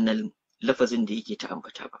da wannan lafazin da yake ta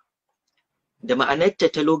ambata ba. Da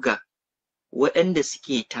ma'anarta ta loga waɗanda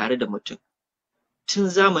suke tare da mutum. Tun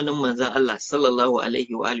zamanin manzon Allah sallallahu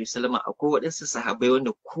alaihi wa alihi wasallama akwai waɗansu sahabbai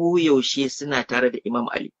wanda koyaushe suna tare da Imam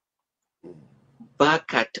Ali. Ba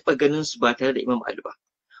ka taɓa ganin su ba tare da Imam Ali ba.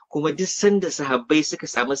 Kuma duk sanda sahabbai suka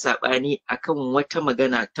samu saɓani akan wata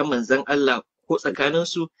magana ta manzon Allah ko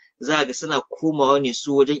tsakaninsu za ga suna komawa ne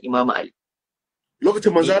su wajen Imam Ali.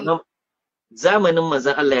 Lokacin manzan zamanin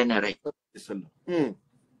manzan Allah yana rai.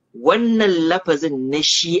 Wannan lafazin na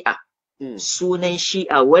Shi'a, sunan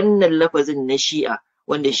Shi'a, wannan lafazin na Shi'a,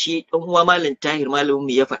 wanda shi ɗan uwa Malam Tahir malamin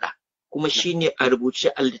mu ya faɗa, kuma shi ne a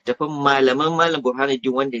rubuce a littattafan malaman Malam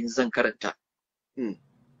Burhanuddin wanda yanzu zan karanta.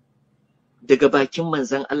 daga bakin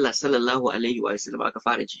manzon Allah sallallahu alaihi wa sallam aka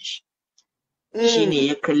fara ji shi. Shine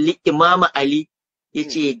ya kalli Imam Ali ya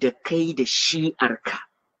ce da kai da shi'arka.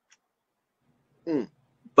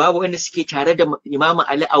 Babu wanda suke tare da Imam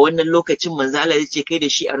Ali a wannan lokacin manzon Allah ya ce kai da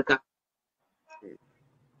shi'arka.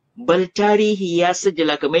 Bal tarihi ya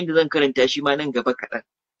sajjala kamar yadda zan karanta shi ma nan gaba kaɗan.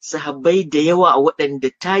 Sahabbai da yawa waɗanda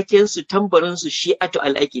takensu tambarinsu shi'atu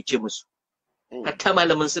al ake ce musu. Hatta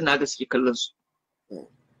malaman suna ga suke kallon su.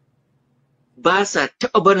 Ba sa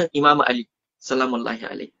taɓa barin Imam Ali salamullahi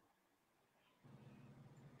alaihi.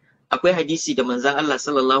 Akwai hadisi da manzon Allah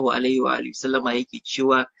sallallahu alaihi wa alihi sallama yake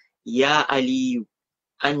cewa ya Aliyu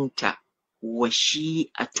anta wa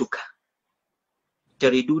shi'atuka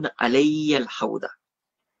tariduna alayyal hauda.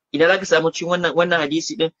 Idan zaka samu cikin wannan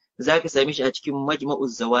hadisi din zaka same shi a cikin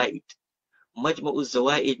Majma'uz Zawaid. Majma'uz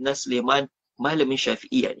Zawaid na Suleiman malamin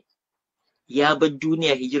Shafi'iyya ne. Ya bar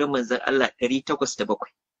duniya hijirar manzon Allah 807.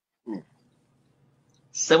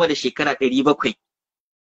 Sama da shekara 700.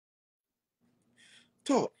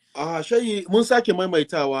 To, shayi mun sake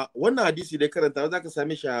maimaitawa wannan hadisi da karanta zaka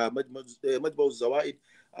same shi a Majma'uz Zawaid,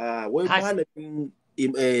 wai malamin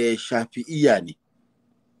Shafi'iyya ne.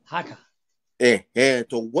 Haka.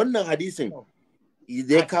 To wannan hadisin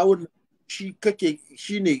da ya kawo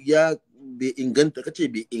shi ne ya bai inganta,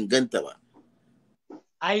 kace bai inganta ba.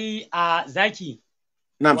 Ai zaki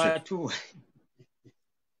wato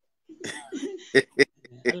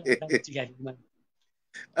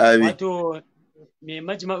wato mai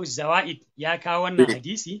Majma'uz Zawaid ya kawo wannan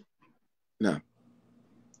hadisi,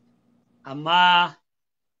 amma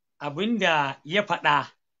abinda ya faɗa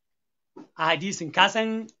a hadisin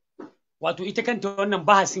kasan wato ita kanta wannan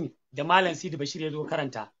bahasin da Malam Sidi Bashir ya zo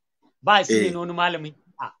karanta bahasi ne na wani malamin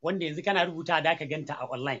wanda yanzu kana rubuta da aka ganta a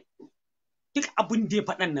online. Duk abin da ya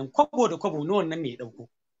faɗan nan kwabo da kwabo na wannan ne ya ɗauko.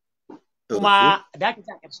 Kuma da aka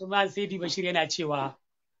ta ƙarshen Malam Sidi Bashir yana cewa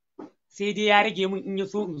sai dai ya rage min in ya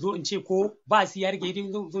so in zo in ce ko bahasi ya rage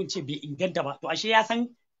in zo in ce bai inganta ba. To ashe ya san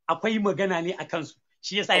akwai magana ne a kansu.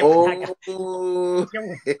 Shi yasa ya faɗa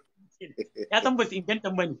haka. Ya san ba su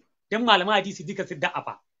inganta ba ne. Dan malaman hadisi duka su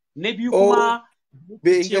da'afa. Na biyu kuma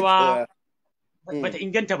cewa bata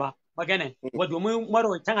inganta ba magana wa domin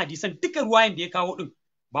marawaitan hadisan duka ruwayan da ya kawo din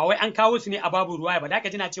ba wai an kawo su ne a babu ruwaya ba da aka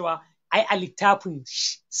jina cewa ai a littafin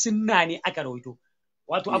sunna ne aka rawaito.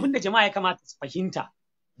 Wato abinda jama'a ya kamata su fahimta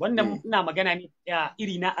wannan ina magana ne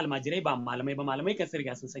iri na almajirai ba malamai ba, malamai kan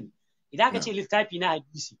riga sun sani idan aka ce littafi na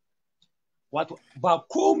hadisi wato ba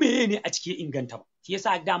ko meye ne a cikin inganta ba. Shi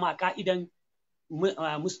yasa dama a ka'idan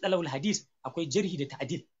mustalahul hadis akwai jarhi da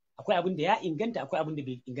ta'dil, akwai abin da ya inganta akwai abin da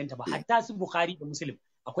bai inganta ba. Hatta su Bukhari da Muslim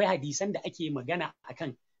akwai hadisan da ake magana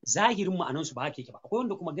akan zahirin ma'anan su ba haka yake ba. Akwai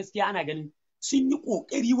wanda kuma gaskiya ana ganin sun yi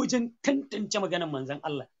kokari wajen tantance maganar manzon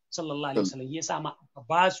Allah sallallahu alaihi wasallam. Yasa ma aka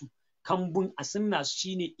ba su kambun a sunna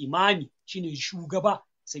shine imami, shine shugaba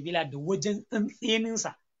sabila da wajen tsantsenin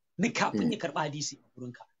sa na kafin ya karba hadisi a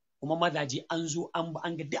gurinka. Kuma mazaje an zo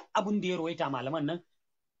an ga duk abin da ya rawaita malaman nan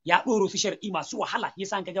ya ɗoro su shar'i masu wahala.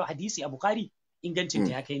 Yasa an ga hadisi a Bukhari ingancin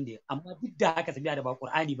ta ya kai inda, amma duk da haka sabiya da ba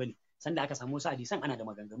Qur'ani bane, sanda aka samu wasu hadisan ana da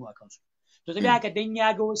maganganu a kansu. To sabiya haka dan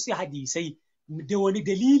ya ga wasu hadisai da wani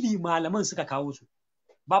dalili malaman suka kawo su,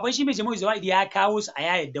 baban shi Mejamaa Zawaid ya kawo su a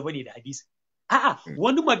ya yadda bane da hadisi. A'a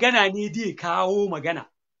wani magana ne da ya kawo magana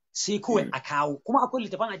sai kawai a kawo. Kuma akwai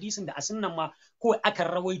littafin hadisin da a sunnan ma kawai aka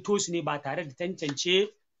rawaito su ne ba tare da tantance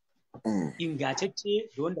ingantacce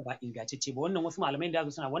da wanda ba ingantacce ba. Wannan wasu malamai da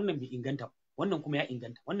suna wannan bai inganta ba, wannan kuma ya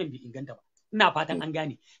inganta, wannan bai inganta ba. Ina fatan an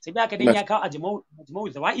gane. Sai haka dan ya kawo a Majma'u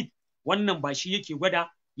Zawaid wannan ba shi yake gwada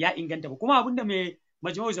ya inganta ba. Kuma abinda mai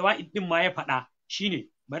Majma'u Zawaid din ma ya faɗa shine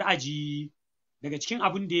bari a ji daga cikin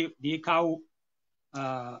abin da ya kawo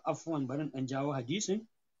afwan barin dan jawo hadisin.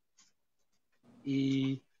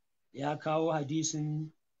 Ya kawo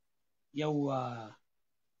hadisin yawa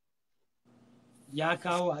ya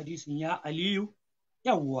kawo hadisin ya Aliyu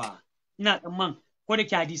yawa ina tsamman ko da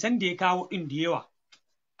ke hadisan da ya kawo din da yawa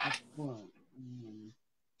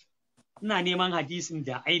ina neman hadisin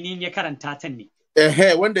da ainihin ya karanta ta ne.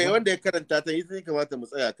 Wanda ya karanta ta yi sai kamata mu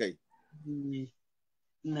tsaya kai.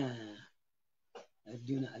 Na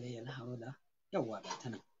Raddiuna alayya alhamdulillah. Yawwa ga ta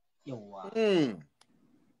nan. Yawwa.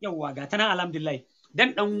 Yawwa ga ta nan alhamdulillah.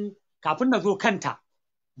 Dan kafin na zo kanta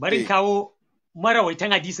bari kawo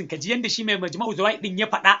marawaitan hadisin ka ji yanda shi mai Majma'u Zawaid din ya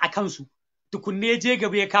faɗa a kansu. Tukunne je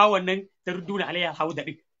gaba ya kawo wannan Raddiuna alayya alhamdulillah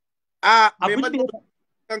din. Abin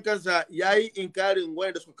da kansa yayi inkarin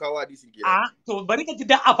wanda suka kawo hadisin kenan. To bari ka ji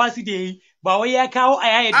da a fasi da yayi ba wai ya kawo a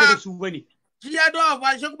ya yadda da su bane. Shi ya dawo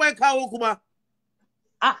ba shi kuma ya kawo kuma.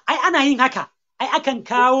 Ai ana yin haka. Ai akan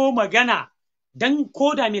kawo magana dan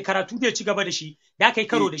koda mai karatu da ci gaba da shi da kai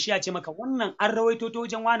karo da shi a ce maka wannan an rawaito ta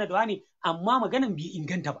wajen wane da wane amma maganan bai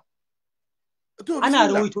inganta ba ana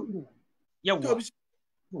rawaito irin yawa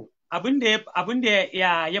abin da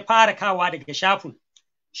ya fara kawa daga shafin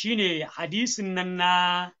shine hadisin nan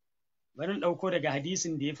na bari ɗauko daga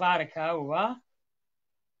hadisin da ya fara kawowa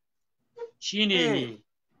shine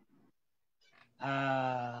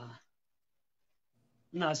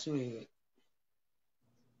ina so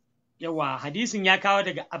yawa hadisin ya kawo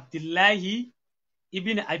daga Abdullahi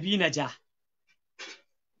ibn Abi Najah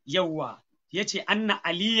yawa yace anna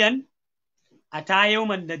aliyan ata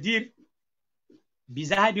yawman nadir bi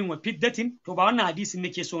zahabin wa fiddatin to ba wannan hadisin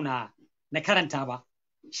nake so na karanta ba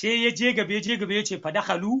sai ya je gabe yace fa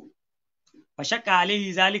dakhalu fa shaqqa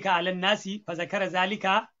alaihi zalika ala nasi fa zakara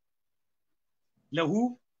zalika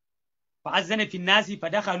lahu fa azana fi nasi fa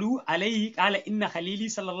dakhalu alaihi qala inna khalili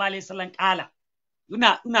sallallahu alaihi wasallam qala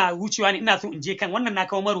ina wucewa ne ina so in je kan wannan na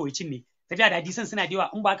kawo marwayicin ne tafiya da hadisan suna da yawa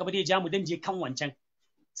in ba haka ba dai ja mu dan je kan wancan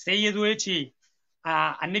sai ya zo ya ce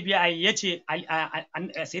annabi ya ce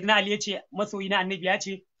sayyidina ali ya ce masoyi na annabi ya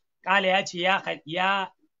ce kala ya ce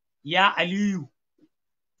ya aliyu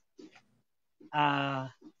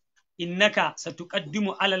innaka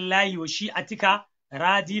satuqaddimu ala allahi wa shi'atika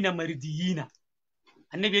radina mardiyina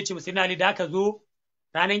annabi ya ce sayyidina ali da aka zo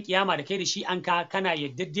ranar kiyama da kai da shi an ka kana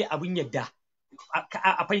yaddade abin yadda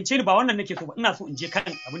a fahimce ni ba wannan nake so ba ina so in je kan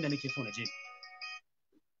abin da nake so na je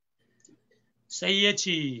sai ya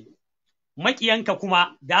ce maƙiyanka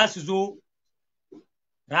kuma da su zo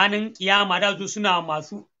ranar kiyama da zo suna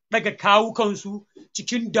masu daga kawukansu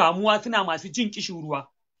cikin damuwa suna masu jin kishin ruwa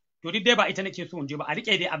to duk dai ba ita nake so in je ba a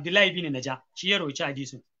rike dai Abdullahi bin Najah shi ya rawaci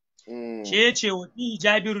hadisin shi ya ce wa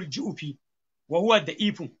Jabirul Ju'fi wa huwa da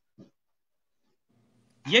ifun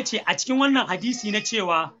yace a cikin wannan hadisi na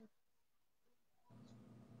cewa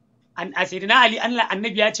a sayyidina Ali Allah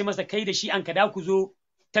annabi ya ce masa kai da shi an kada ku zo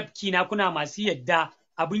tafki na kuna masu yadda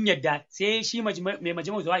abun yadda sai shi mai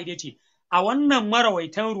Majma'u Zawaid ya ce a wannan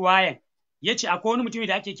marawaitan ruwayan ya ce akwai wani mutumi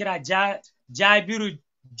da ake kira Jabiru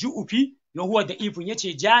Ju'ufi ya huwa da ifun ya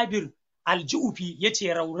ce Jabir al-Ju'ufi ya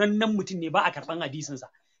ce raurannen mutum ne ba a karɓan hadisinsa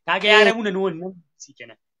kaga ya rauna wannan hadisi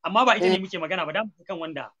kenan amma ba ita ne muke magana ba da mu kan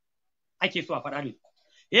wanda ake so a faɗa ne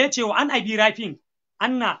ya ce wa an abi rafin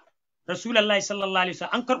anna rasulullahi sallallahu alaihi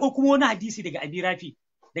wasallam an karɓo kuma wani hadisi daga abi rafi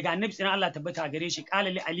daga annabi sallallahu Allah tabbata gare shi qala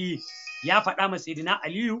li ali ya faɗa masa sayyidina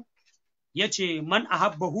aliyu yace man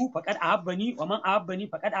ahabbahu faqad ahabbani wa man ahabbani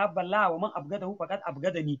faqad ahabba Allah wa man abgadahu faqad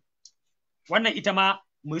abgadani wannan ita ma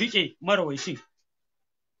mu rike marawaitin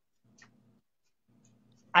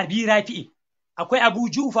abi rafi akwai abu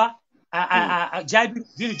jufa jabir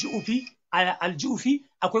bin jufi al-jufi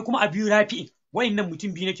akwai kuma abi rafi wayannan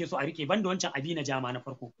mutum biyu nake so a rike banda wancan abi na jama na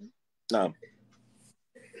farko na'am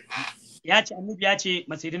ya ce annabi ya ce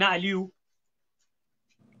masayidina aliyu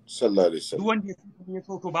sallallahu alaihi wasallam duk wanda ya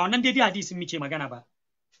so to ba wannan dai hadisin muke magana ba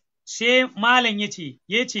sai malam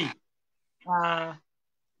yace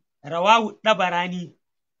rawahu dabarani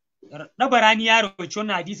ya rawaito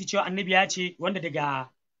wannan hadisi cewa annabi ya ce wanda daga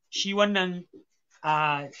shi wannan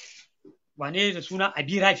wane da suna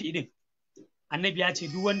abi rafi din annabi ya ce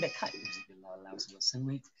duk wanda ka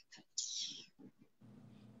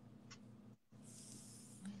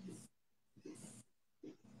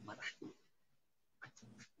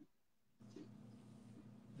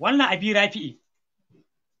wannan abi rafi'i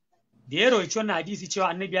da ya rawaito wannan hadisi cewa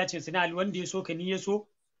annabi ya ce sana wanda ya so ka ni ya so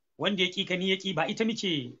wanda ya ki ka ni ya ki ba ita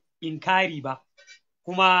muke inkari ba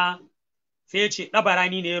kuma sai ya ce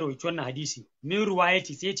dabarani ne ya rawaito wannan hadisi min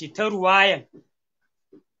ruwayati sai ya ce ta ruwayan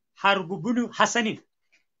harbubun hasanin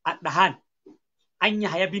addahan an yi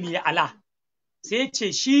haya bin ya ala sai ya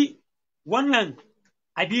ce shi wannan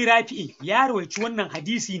abi rafi'i ya rawaito wannan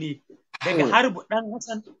hadisi ne daga harbu dan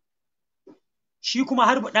hasan shi kuma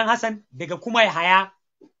harbu ɗan Hassan daga kuma Yahaya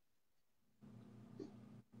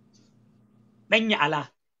ɗan Ya'ala.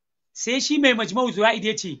 Sai shi mai Majma'u Zawaid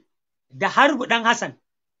ya ce, da harbu ɗan Hassan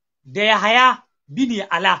da Yahaya bin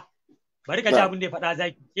Ya'ala, bari ka ji abin da ya faɗa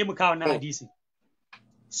zaki, ke mu kawo wannan hadisi.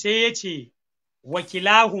 Sai ya ce,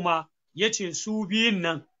 wakilahuma ya ce su biyun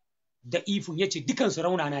nan da ifun ya ce dukansu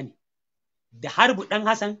raunana ne, da harbu ɗan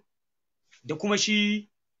Hassan da kuma shi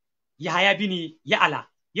Yahaya bin Ya'ala.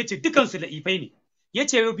 yace dukansu da ifai ne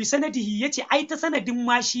yace bi sanadihi yace ai ta sanadin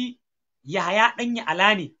ma shi Yahaya dan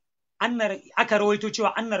Ya'ala ne aka rawaito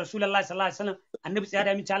cewa anna rasulullahi sallallahu alaihi wasallam annabi tsaya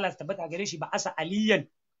da minta Allah tabbata gare shi ba asa aliyan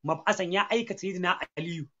mab'asan ya aika sayyidina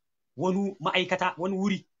aliyu wani ma'aikata wani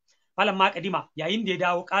wuri falan ma kadima yayin da ya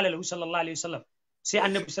dawo qala lahu sallallahu alaihi wasallam sai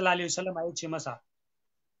annabi sallallahu alaihi wasallam ya ce masa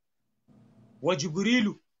wa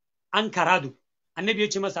jibrilu an karadu annabi ya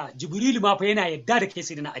ce masa Jibrilu ma fa yana yadda da kai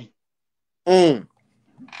sayyidina Ali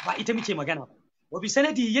ba ita muke magana ba wa bi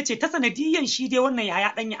sanadi yace ta sanadiyan shi dai wannan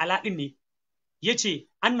Yahaya dan Ala din ne yace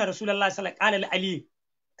anna rasulullahi sallallahu alaihi wasallam Ali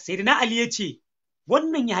sayyidina Ali yace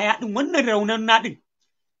wannan Yahaya din wannan raunan na din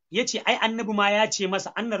yace ai annabi ma ya ce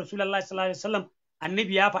masa anna rasulullahi sallallahu alaihi wasallam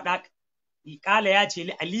annabi ya faɗa kala ya ce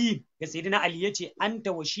li Ali ga sayyidina Ali yace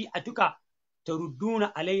anta wa shi'atuka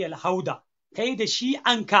tarudduna alayya al-hauda kai da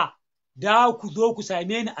shi'anka da ku zo ku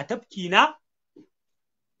same ni a tafkina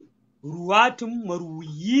ruwatun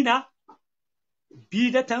marwiyina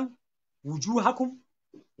bidatan wujuhakum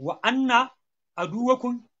wa anna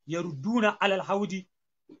aduwakum yarudduna alal haudi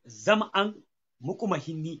zam'an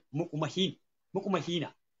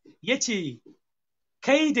muqmahina yace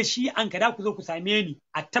kai da shi an kada ku zo ku same ni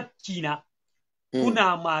a tafkina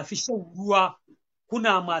kuna masu shan ruwa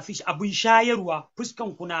kuna masu abin shayarwa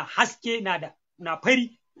fuskan kuna haske na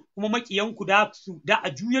fari kuma makiyanku da a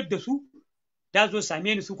juyar da su da zo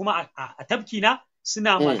same ni su kuma a tafkina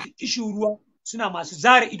suna masu kishin ruwa suna masu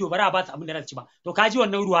zara ido bara ba su abin da za su ci ba to kaji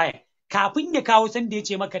wannan ruwaya kafin ya kawo san da ya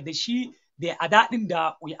ce maka da shi da a daɗin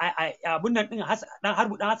da abin nan ɗin dan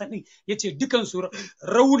harbu dan Hassan ɗin ya ce dukan su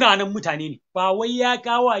raunanan mutane ne ba wai ya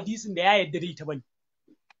kawo hadisin da ya yarda da ita bane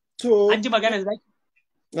an ji maganar zaki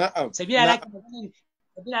na'am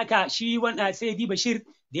sabila ka shi wanda Sayyidi Bashir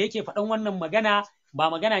da yake faɗan wannan magana ba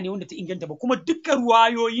magana ne wanda ta inganta ba kuma dukkan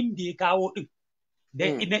ruwayoyin da ya kawo din da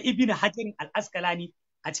na Ibn Hajar al-Asqalani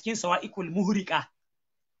a cikin Sawa'iqul Muhriqa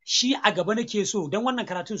shi a gaba nake so dan wannan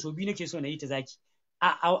karatun so biyu nake so na yi ta zaki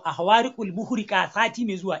a Hawariqul Muhriqa sati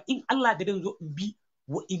mai zuwa in Allah da dan zo in bi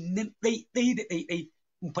wa innan dai da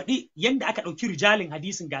in faɗi yanda aka ɗauki rijalin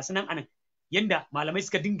hadisin ga sunan anan yanda malamai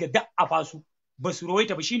suka dinga da'afa su ba su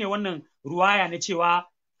rawaita ba shine wannan ruwaya na cewa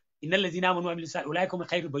innal ladzina amanu wa amilus salihati ulaikum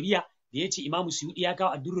khairul bariya da yace Imam Suyuti ya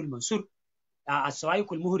kawo ad-Durrul Mansur a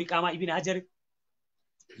As-Sawa'iqul Muhriqa ma Ibn Hajar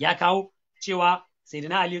ya kawo cewa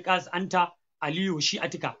sayyidina Ali qas anta aliyu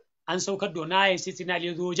shi'atika an saukar da naye sai sayyidina Ali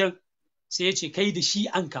ya zo wajen sai ya ce kai da shi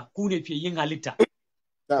anka ku ne fiye yin halitta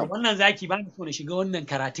wannan zaki ba ni so na shiga wannan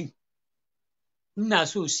karatun ina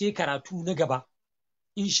so sai karatu na gaba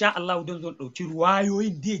insha Allah don zan ɗauki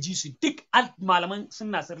ruwayoyin da ji su duk malaman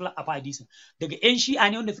sunna sirra a hadisin daga ƴan shi'a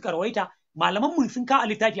ne wanda suka rawaita malaman mun sun kawo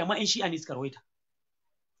littafi amma ƴan shi'a ne suka rawaita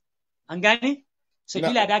an gane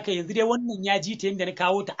sabila da aka yanzu dai wannan ya ji ta yadda na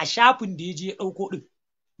kawo ta a shafin da ya je ya ɗauko din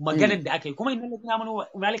maganan da aka yi kuma inna lazina amanu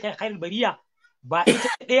malika khairul bariya ba ita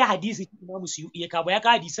ɗaya hadisi Imam Suyuti ya kawo ba ya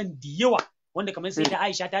kawo hadisan da yawa wanda kamar sai da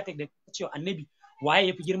Aisha ta da cewa annabi waye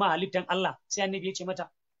yafi girma halittan Allah sai annabi ya ce mata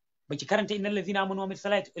baki karanta innal ladzina amanu wa amilus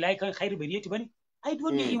salihati ulaika khairul bariyati bane ai duk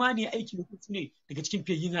wanda imani ya aiki mutum ne daga cikin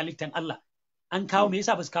fiyayin halittan Allah an kawo me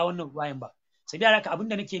yasa ba su kawo wannan ruwayan ba sai da haka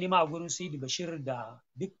abinda nake nema a gurin Sayyid Bashir da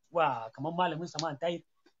duk wa kamar malamin Saman Tahir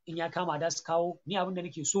in ya kama da su kawo ni abinda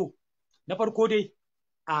nake so na farko dai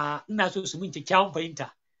ina so su min kyakkyawan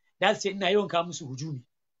fahimta da su ce ina yawan kawo musu hujumi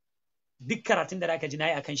duk karatun da zaka ji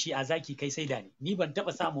nayi akan shi a zaki kai sai da ni ban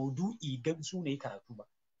taba sa maudu'i dan su ne karatu ba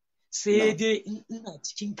sai dai in ina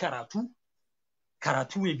cikin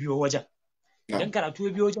karatu ya biyo wajen idan karatu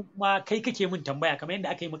ya biyo wajen kuma kai kake min tambaya kamar yadda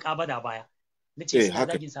aka yi muƙabada baya nace sai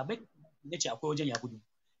zagin sabai nace akwai wajen ya gudu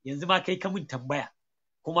yanzu ma kai ka min tambaya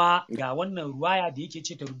kuma ga wannan ruwaya da yake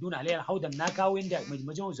ce ta ruduna alayhi haudan na kawo yanda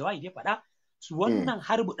Mejamaa zawai ya faɗa su wannan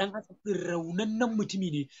harbu dan Hassan din raunannen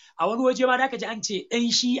mutumi ne a wani waje ma da aka ji an ce dan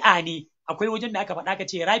shi'a ne akwai wajen da aka faɗa ka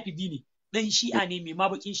ce rafidi ne dan shi'a ne mai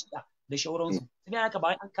mabakin shi'a da shauransu sai haka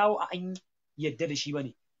ba an kawo an yadda da shi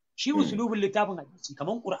bane shi usulubul littafin hadisi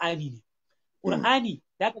kaman Qur'ani ne Qur'ani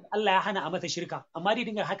da Allah ya hana a masa shirka amma dai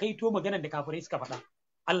dinga hakaito maganar da kafirai suka faɗa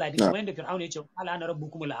Allah ya dinga kamar yadda Fir'auna ya ce ala ana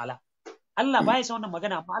rabbukumul a'la Allah baya san wannan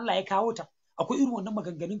magana amma Allah ya kawo ta akwai irin wannan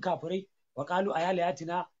maganganun kafirai wa qalu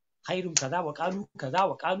ayalatina khairun kaza wa qalu kaza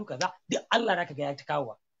wa qalu kaza duk Allah zaka ga ya ta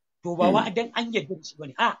kawo to ba wa dan an yadda da shi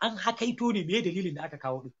bane an hakaito ne me dalilin da aka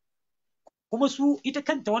kawo din kuma su ita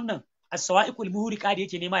kanta wannan as-sawa'iqul muhriqa da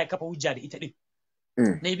yake nema ya kafa hujja da ita din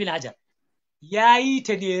na Ibn Hajar yayi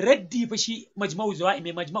ta ne raddi fa shi Majma'u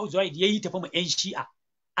Zawaid yayi ta fa mu ƴan Shi'a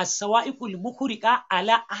as-sawa'iqul muhriqa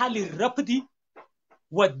ala ahli rafdi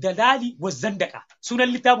wa dalali wa zandaka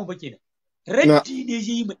sunan littafin ba kenan raddi ne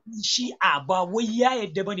yayi mu ƴan Shi'a ba wai ya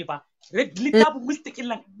yadda bane fa littafin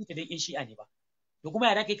mustaqillan ita da ƴan Shi'a ne ba to kuma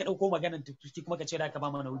ya da kai ka dauko maganar tuki kuma ka ce da ka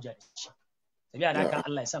ba mana hujja da shi sabiya da haka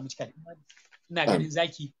Allah ya sa mu cika da imani ina ganin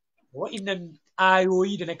zaki wa'innan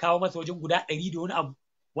ayoyi da na kawo masa wajen guda 100 da wani abu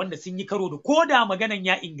wanda sun yi karo da ko da maganan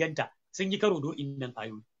ya inganta sun yi karo da wa'innan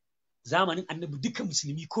ayoyi zamanin annabi dukkan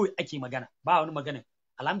musulmi kawai ake magana ba wani magana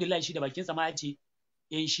alhamdulillah shi da bakin sa ma ya ce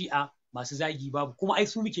yan shi'a masu zagi babu kuma ai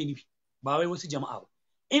su muke nufi ba wai wasu jama'a ba.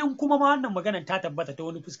 In kuma ma wannan maganar ta tabbata ta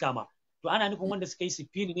wani fuska ma, to ana nufin wanda suka yi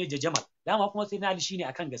siffini ne da jamal, dama kuma sai na Ali shine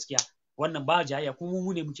akan gaskiya, wannan ba jayayya kuma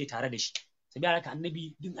mu ne muke tare da shi. Sabiya haka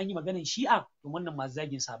annabi din an yi maganar shi'a, to wannan masu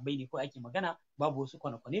zagin sahabbai ne ko ake magana, babu wasu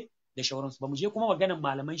kwane-kwane da shauransu. Ba mu je kuma maganar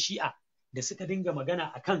malaman shi'a da suka dinga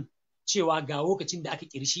magana akan cewa ga lokacin da aka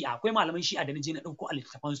kiri shi'a. Akwai malaman shi'a da na je na ɗauko a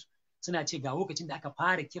littattafansu suna ce ga lokacin da aka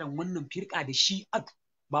fara kiran wannan firka da shi'a,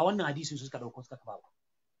 ba wannan hadisin su suka ɗauko suka kafa ba.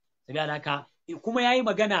 Sabiya haka kuma yayi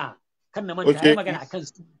magana kan na manta, yayi magana akan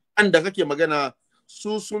su an da kake magana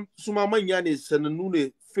su ma manya ne, sanannu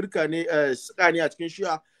ne, firka ne, suka ne a cikin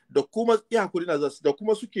shi'a, da kuma iya hakuri na zasu, da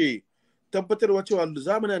kuma suke tabbatarwa cewa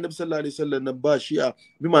zamanin annabi sallallahu alaihi wasallam nan ba shi'a,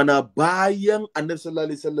 bi ma'ana bayan annabi sallallahu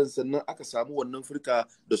alaihi wasallam sannan aka samu wannan firka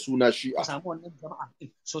da suna shi'a. Samu wannan jama'a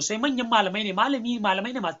sosai, manyan malamai ne,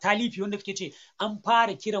 malamai ne masu talifi wanda suke ce an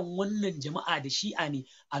fara kiran wannan jama'a da shi'a ne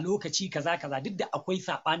a lokaci kaza kaza, duk da akwai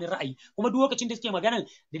sabanin ra'ayi. Kuma duk lokacin da suke magana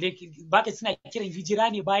da baka suna kiran hijira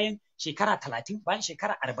ne bayan shekara 30, bayan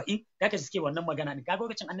shekara 40, da suke wannan magana ne. Kaga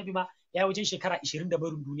lokacin annabi ma ya wajen shekara 20 da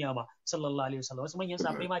barin duniya ma sallallahu alaihi wasallam, wasu manyan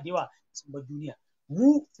sahabbai ma da yawa sun bar duniya.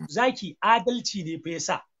 Mu zaki adalci ne fa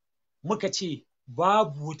yasa muka ce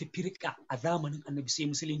babu wata firka a zamanin annabi sai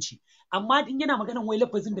musulunci. Amma in yana maganan wai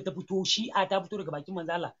lafazin da ta fito shi'a ta fito daga bakin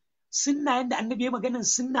manzo Allah, sunna yanda annabi ya maganan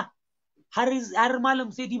sunna, har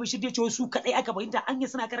malam sai diba shi da cewa su kadai aka fahimta, an yi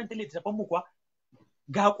suna karanta littattafan mu kuwa.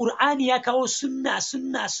 Ga Qur'ani ya kawo sunna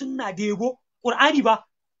da yabo, Qur'ani ba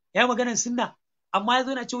ya maganan sunna, amma yazo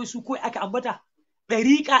yana cewa su koi aka ambata.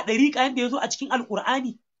 Dariqa yanda yazo a cikin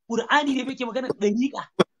Al-Qur'ani, Qur'ani ne yake maganan dariqa.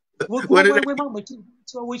 Wai ma mutum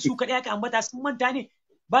cewa wai su kadai aka ambata, sun manta ne,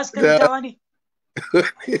 ba su karantawa ne.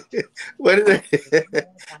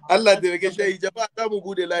 Allah da rage shayi, jama'a za mu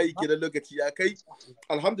bude layi kenan, lokaci ya kai.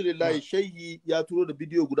 Alhamdulillah shayi ya turo da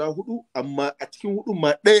bidiyo guda 4, amma a cikin 4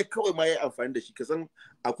 ma ɗaya kawai ma ya amfani da shi, kasan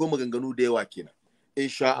akwai maganganu da yawa kenan.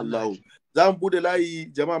 Insha Allah za mu bude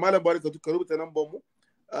layi jama'a. Malam Barka ka rubuta namban mu,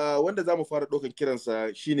 wanda za mu fara ɗaukan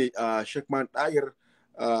kiransa shine Shekman Dayir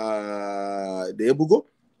da ya bugo.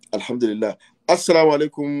 Alhamdulillah. Assalamu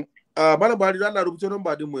alaikum. Malam Buhari da Allah rubuta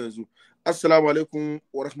namba din mu yanzu. Assalamu alaikum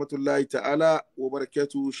wa rahmatullahi ta'ala wa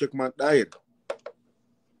barakatuh, Shekman Dayir.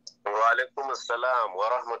 Wa alaikum assalam wa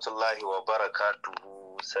rahmatullahi wa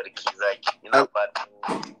barakatuhu, sarki zaki. Ina fatan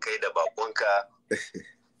kai da bakonka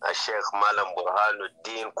a Sheikh Malam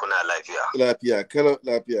Burhanuddin kuna lafiya.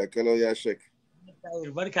 Lafiya kalau ya Sheikh.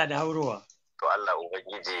 Barka da haurowa. To Allah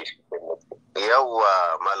ubangiji.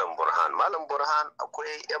 Yawwa Malam Burhan,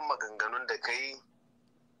 akwai 'yan maganganun da kai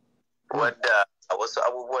wadda a wasu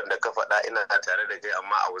abubuwan da ka faɗa ina tare da kai,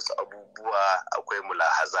 amma a wasu abubuwa akwai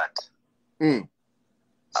mulahazat.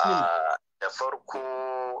 Da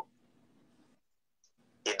farko,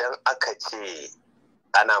 idan aka ce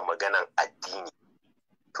ana maganan addini,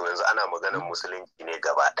 to yanzu ana maganan musulunci ne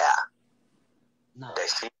gaba ɗaya. Da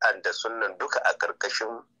shi'an da sunnan duka a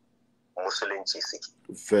ƙarƙashin musulunci suke.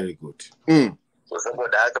 Very good. To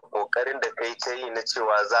saboda haka kokarin da kai ta yi na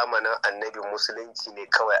cewa zamanin annabi musulunci ne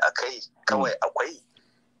kawai akwai.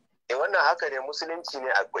 Wannan haka ne, musulunci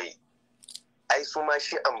ne akwai. Ai su ma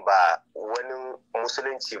shi'an ba wani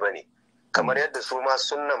musulunci ba ne, kamar yadda su ma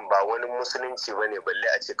sunnan ba wani musulunci ba ne, balle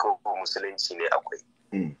a ce kawai musulunci ne akwai.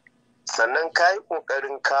 Sannan ka yi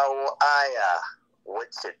kokarin kawo aya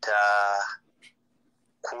wacce ta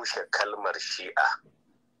kushe kalmar shi'a,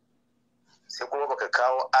 sai kuma baka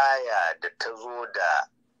kawo aya da ta zo da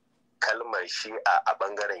kalmar shi'a a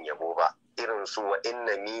bangaren yabo ba, irin su wa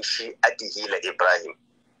inna min shi'atihi la Ibrahim,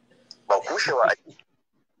 ba kushewa ake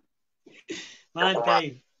da kuma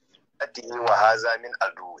atihi wa haza min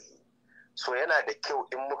aduwi. So yana da kyau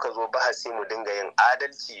in muka zo bahasi mu dinga yin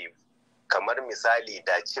adalci, kamar misali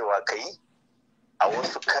da cewa kai a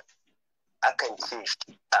wasu akan ce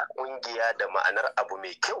shi'a kungiya da ma'anar abu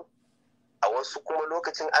mai kyau, a wasu kuma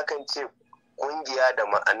lokacin akan ce kungiya da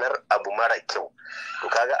ma'anar abu mara kyau. To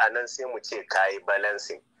kaga anan sai mu ce kayi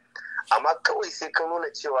balancing, amma kawai sai ka nuna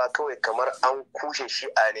cewa kawai kamar an kushe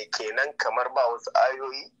shi'a ne, kenan kamar ba wasu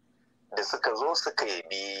ayoyi da suka zo suka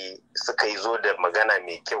yi zo da magana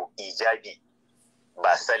mai kyau, ijabi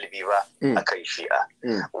ba salbi ba akan shi'a.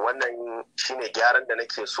 Wannan shine gyaran da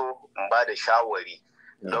nake so in ba da shawari,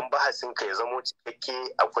 don bahasin ka ya zamo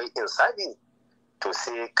cikakke akwai insafi. To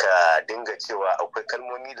sai ka dinga cewa akwai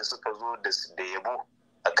kalmomi da suka zo da yabo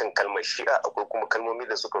akan kalmar shi'a, akwai kuma kalmomi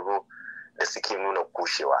da suka zo da suke nuna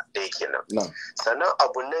kushewa, ɗaya kenan. Sannan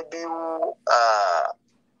abu na biyu,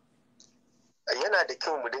 yana da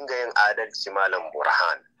kyau mu dinga yin adalci Malam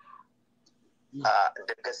Burhan.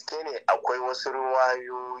 Da gaske ne akwai wasu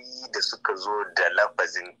ruwayoyi da suka zo da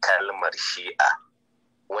lafazin kalmar shi'a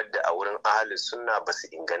wadda a wurin ahlus sunna ba su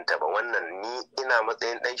inganta ba. Wannan ni ina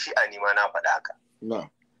matsayin dan shi'a ni ma na faɗa haka.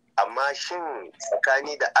 Amma shin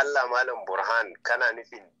tsakani da Allah Malam Burhan kana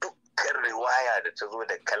nufin dukkan riwaya da ta zo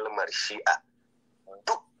da kalmar shi'a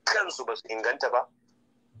dukkansu ba su inganta ba?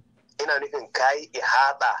 Ina nufin ka yi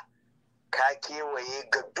ihaba ka kewaye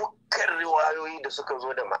ga dukkan riwayoyi da suka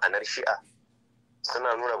zo da ma'anar shi'a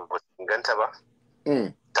suna nuna ba su inganta ba?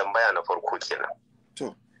 Tambaya na farko kenan.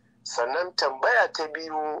 Sannan tambaya ta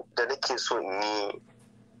biyu da nake so in yi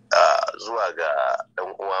zuwa ga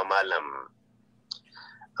ɗan uwa Malam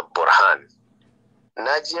Burhan,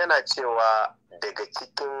 na ji yana cewa daga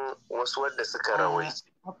cikin wasu wadda suka rawaici.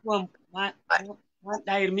 Afuwan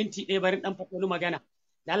ɗayar minti ɗaya bari ɗan faɗo magana.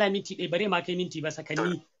 Da Allah minti ɗaya bari ma kai minti ba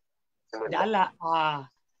sakanni. Da Allah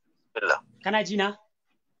kana ji na?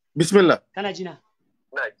 Bismillah. Kana ji na?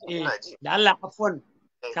 Na ji. Da Allah afuwan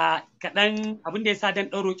kaɗan abin da ya sa dan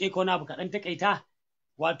ɗan roƙe ko na abu kaɗan takaita.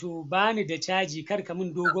 Wato bani da caji kar ka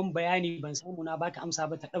min dogon bayani ban samu na baka amsa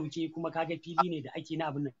ba ta ɗauke kuma kaga fili ne da ake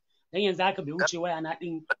na abin nan. Dan yanzu haka bai wuce waya na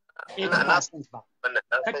ɗin 80% ba.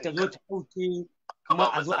 Kar ta zo ta ɗauke kuma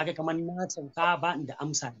a zo a ga kamar na sauka ba da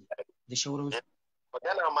amsa ne da shauransu.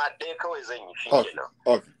 Magana ma ɗaya kawai zan yi shi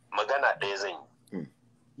kenan. Magana ɗaya zan yi.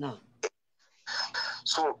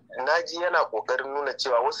 So naji yana ƙoƙarin nuna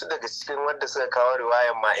cewa wasu daga cikin wanda suka kawo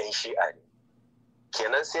riwayan ma 'yan shi'a ne.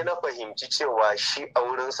 Kenan sai na fahimci cewa shi a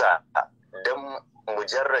wurinsa don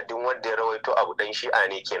mujarradin wanda ya rawaito abu dan shi'a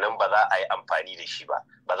ne kenan ba za a yi amfani da shi ba,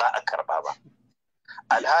 ba za a karba ba.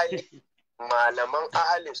 Alhali malaman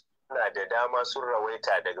ahali suna da dama sun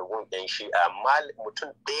rawaita daga gun yan shi'a.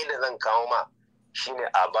 Mutum ɗaya da zan kawo ma shine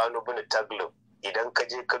Abanu bin Taglib. Idan ka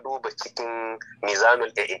je ka duba cikin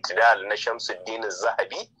Mizanul I'tidal na Shamsuddin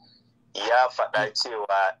Zahabi ya faɗa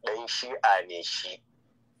cewa ɗan shi'a ne shi.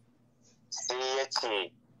 Sai ya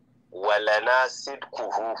ce walana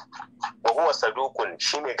sidkuhu wa huwa sadukun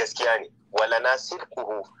shi mai gaskiya ne, walana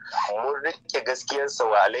sidkuhu mun rike gaskiyarsa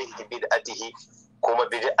wa alaihi bid'atihi kuma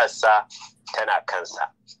bid'arsa tana kansa.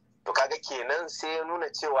 To kaga kenan sai ya nuna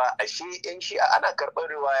cewa ashe yan shi'a ana karɓar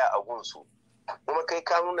riwaya a gunsu, kuma kai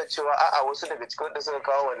ka nuna cewa a'a wasu daga cikin wanda suka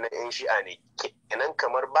kawo wannan yan shi'a ne, kenan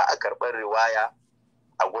kamar ba a karɓar riwaya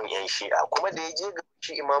a gun yan shi'a. Kuma da ya je ga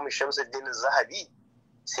shi Imamu Shamsuddin Zahabi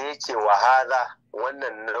sai ya ce wa haza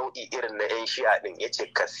wannan nau'i irin na 'yan shi'a din ya ce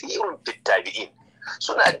kasirun fit tabi'in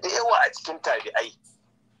suna da yawa a cikin tabi'ai.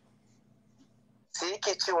 Sai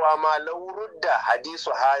yake cewa ma laurudda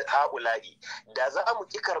hadisu ha'ula'i da za mu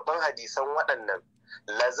ki karban hadisan waɗannan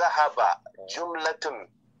la zahaba jumlatun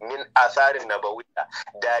min atharin nabawiyya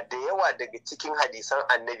da yawa daga cikin hadisan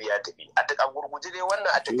annabi ya tafi. A taka gurguje dai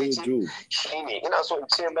wannan a takaice shine ina so in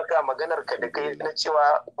ce maka maganar ka da kai na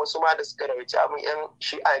cewa wasu ma da suka rawaci abin yan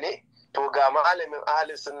shi'a ne, to ga malamin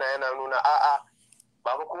ahli sunna yana nuna a'a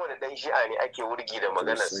ba mu kuma da dan shi'a ne ake wurgi da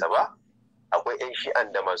maganarsa ba, akwai yan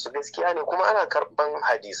shi'an da masu gaskiya ne kuma ana karban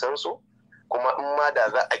hadisan su, kuma in ma da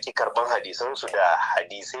za a ki karban hadisan su da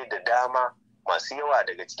hadisai da dama masu yawa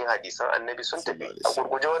daga cikin hadisan annabi sun tafi. A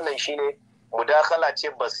gurguje wannan shine mudakala ce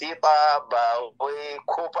basita, ba wai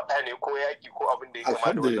ko faɗa ne ko yaki ko abin da ya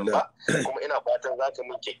kama da wannan ba, kuma ina fatan za ka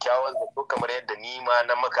min kyakkyawan zato kamar yadda ni ma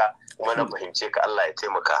na maka kuma na fahimce ka. Allah ya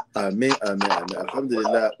taimaka. Amin amin amin.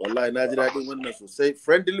 Alhamdulillah, wallahi na ji daɗin wannan sosai.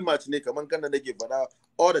 Friendly match ne kamar kanda nake faɗa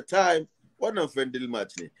all the time, wannan friendly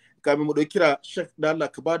match ne. Kamin mu ɗauki kira Sheikh da Allah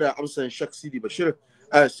ka bada amsan Sheikh Sidi Bashir,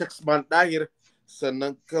 Sheikh Man Dahir,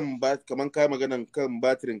 sannan kaman kai maganan kan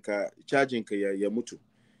batirin ka cajin ka ya mutu,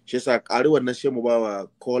 shi yasa ƙari wannan sai mu bawa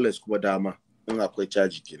callers kuma dama in akwai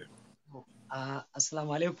caji kenan.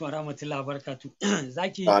 Assalamu alaikum warahmatullahi wabarakatuh.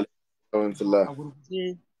 Zaki a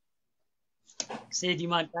gurguje sai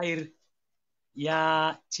Diman Tahir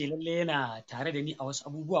ya ce lalle yana tare da ni a wasu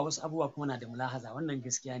abubuwa kuma na da mulahaza, wannan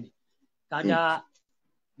gaskiya ne. Kaga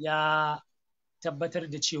ya tabbatar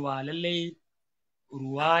da cewa lallai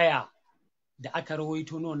ruwaya da aka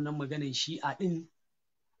rawaito na wannan maganan shi'a ɗin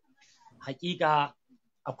hakika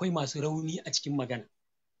akwai masu rauni a cikin magana,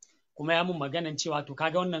 kuma ya mun maganan cewa to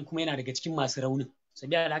kaga wannan kuma yana daga cikin masu raunin,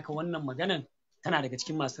 sabiya da haka wannan maganan tana daga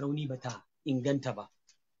cikin masu rauni bata inganta ba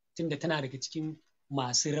tunda tana daga cikin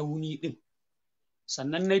masu rauni ɗin.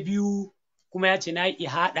 Sannan na biyu kuma ya ce na yi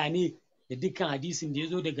ihada ne da dukkan hadisin da ya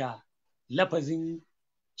zo daga lafazin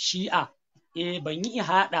shi'a. Ban yi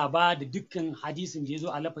ihada ba da dukkan hadisin da ya zo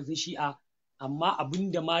a lafazin shi'a, amma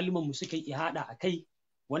abin da malumanmu suka yi ihada a kai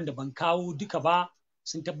wanda ban kawo duka ba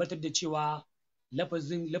sun tabbatar da cewa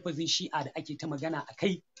lafazin shi'a da ake ta magana a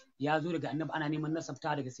kai ya zo daga annabi, ana neman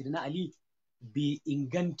nasabta daga Sayyidina Ali, bai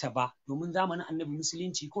inganta ba, domin zamanin annabi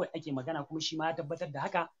musulunci kawai ake magana, kuma shi ma ya tabbatar da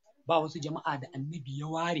haka. Ba wasu jama'a da annabi ya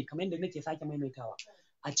ware, kamar yadda nake sake maimaitawa,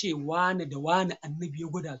 a ce wane da wane annabi ya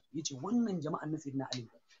gwada su yace wannan jama'an na sayyidina Ali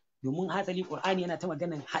domin hasali Qur'ani yana ta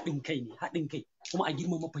maganan haɗin kai ne haɗin kai kuma a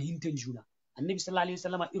girmama fahimtar juna annabi sallallahu alaihi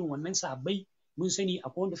wasallama irin wannan sahabbai mun sani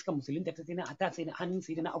akwai wanda suka musulunta ta sayyidina Ata sai hannun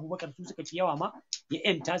sayyidina Abubakar su suka ci yawa ma ya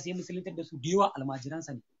yanta sai musuluntar da su da yawa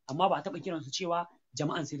almajiransa ne amma ba a taɓa kiransu cewa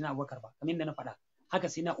jama'an sayyidina Abubakar ba kamar yadda na faɗa haka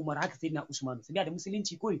sayyidina Umar haka sayyidina Usman sai da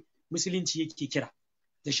musulunci kawai musulunci yake kira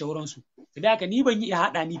da shauransu sai haka ni ban yi iya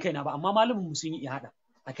haɗa ni kaina ba amma malamin mu sun yi iya haɗa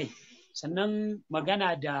akai sannan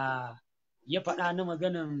magana da ya faɗa na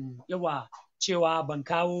maganan yawa cewa ban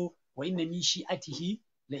kawo wa inna min shi'atihi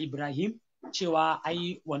la Ibrahim cewa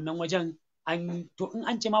ai wannan wajen an to in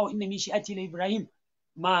an ce ma wa inna min shi'ati la Ibrahim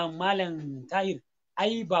malam Tahir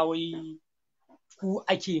ai ba wai ku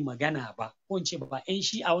ake magana ba ko in ce ba ƴan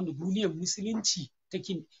shi'a wanda duniyar musulunci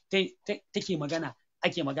take magana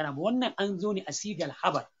ake magana ba wannan an zo ne a sigal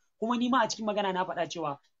habar kuma ni ma a cikin magana na faɗa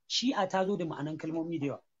cewa shi'a ta zo da ma'anan kalmomi da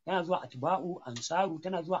yawa tana zuwa atba'u ansaru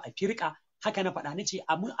tana zuwa a firqa haka na faɗa nace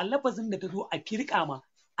a lafazin da ta zo a firqa ma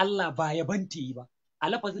Allah ba yabanta yi ba a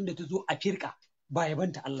lafazin da ta zo a firqa ba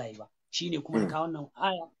yabanta Allah yi ba shine kuma ka wannan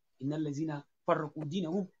aya innal ladzina farraqu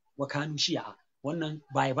dinahum wa kanu shi'a wannan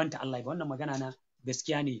ba yabanta Allah yi ba wannan magana na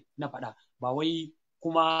gaskiya ne na faɗa ba wai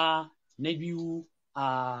kuma na biyu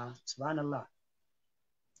a subhanallah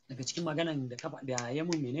daga cikin maganan da da ya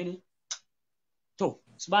mun menene to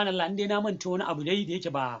subhanallah in dai na manta wani abu dai da yake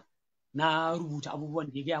ba na rubuta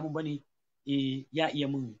abubuwan da ya gaya mun bane ya iya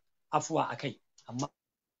mun afuwa akai amma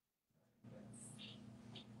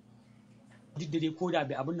duk da dai koda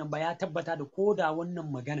bai abun nan ba ya tabbata da koda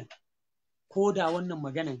wannan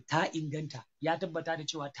maganan ta inganta ya tabbata da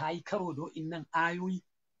cewa ta yi karo da wa'innan ayoyi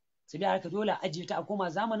sai da haka dole a ajiye ta a koma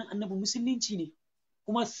zamanin annabi musulunci ne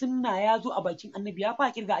kuma sunna ya zo a bakin annabi ya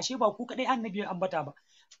fa kirga ashe ba ku kadai annabi ya ambata ba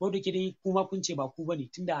ko da ke dai kuma kun ce ba ku bane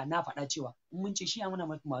tunda na faɗa cewa in mun ce shi'a muna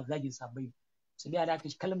masu zagin sabbai sai da haka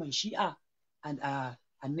kalmar shi'a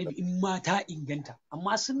annabi in ma ta inganta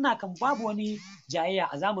amma sunna kan babu wani jayayya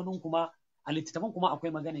a zamanin kuma a littattafan kuma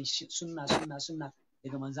akwai maganar sunna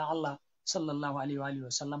daga manzon Allah sallallahu alaihi wa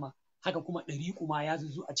sallama haka kuma ɗariƙu ma ya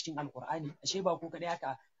zuzu a cikin alƙur'ani ashe ba ku kadai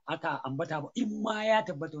aka ambata ba in ma ya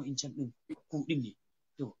tabbata in can din ku din ne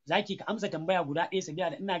to zaki ka amsa tambaya guda ɗaya sabiya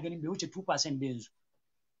da ina ganin bai wuce 2% ba yanzu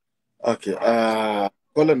okay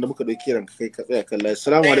kollan da muka dauki kiran kai ka tsaya kan layi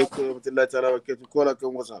assalamu alaikum wa rahmatullahi ta'ala wa barakatuh kola kan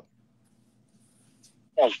whatsapp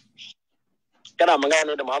kana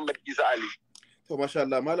magana da Muhammad Isa Ali to masha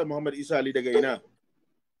Allah malam Muhammad Isa Ali daga ina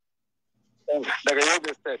daga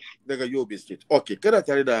Yobe State daga Yobe State okay kana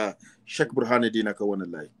tare da Sheikh Burhanuddin ka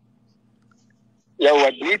wannan layi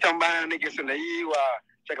yawa ni tambaya nake so na yi wa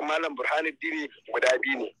Sheikh Malam Burhanuddin guda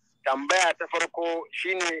biyu ne tambaya ta farko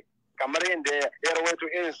shine kamar yadda ya rawaito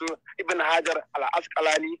irin su Ibn Hajar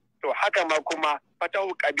al-Asqalani to haka ma kuma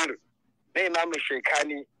Fatahu Qadir na Imam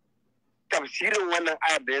Shekani tafsirin wannan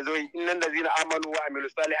ayar da ya zo innal ladzina amanu wa amilu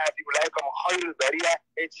salihati ulaika khairul bariya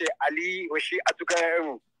yace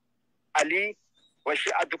Ali wa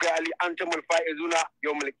shi'atuka Ali antumul faizuna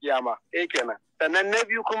yawmul qiyama kenan sannan na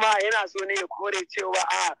biyu kuma yana so ne ya kore cewa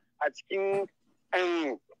a cikin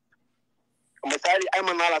misali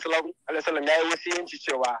Ayman Allah sallallahu alaihi wasallam yayi wasiyanci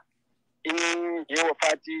cewa in yayi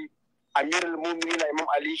wafati Amirul Mu'minin Imam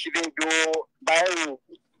Ali shi zai biyo bayan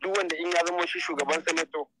duk wanda in ya zama shi shugabansa ne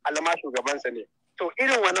to alama shugabansa ne to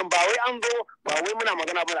irin wannan ba wai an zo ba wai muna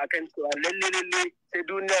magana ba akan cewa lalle sai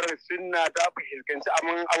duniyar sunna ta fahimci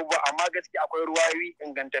amin abubuwa amma gaskiya akwai ruwayoyi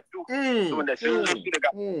ingantattu wanda sun zo daga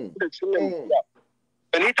sunna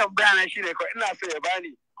da ni tambaya na shine ko ina so ya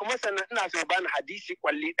bani kuma sannan ina so ya bani hadisi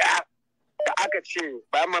kwalli daya da aka ce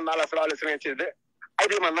bayan manzo Allah sallallahu alaihi wasallam ya ce ai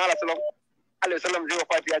dai manzo Allah sallallahu alaihi wasallam zai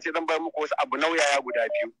wafati ya ce zan bar muku wasu abu nauyaya guda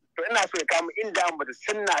biyu to ina so ya kama inda an bada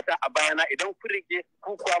sunna ta a bayana idan ku rike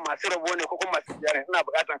ku kuwa masu rabo ne ko kuma masu ziyara ina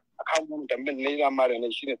buƙatar a kawo mun tambayin ne ina mara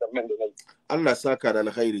ne shine tambayin da nayi Allah saka da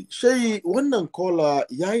alkhairi sai wannan kola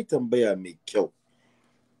yayi tambaya mai kyau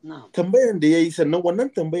tambayan da yayi sannan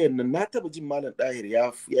wannan tambayan nan na taba jin malam Dahir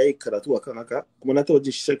yayi karatu akan haka kuma na taba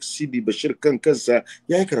jin Sheikh Sidi Bashir kansa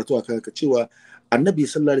yayi karatu akan haka cewa Annabi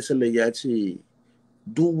sallallahu alaihi wasallam ya ce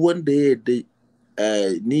duk wanda ya yarda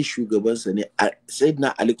ni shugabansa ne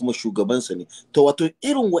Sayyidina Ali kuma shugabansa ne to wato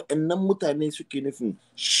irin waɗannan mutane suke nufin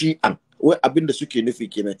shi'an wai abinda suke nufi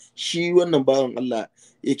kenan shi wannan bawan Allah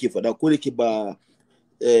yake faɗa ko yake ba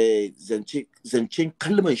zancen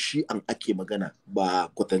kalmar shi'an ake magana ba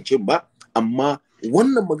kwatancin ba amma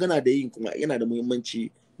wannan magana da yin kuma yana da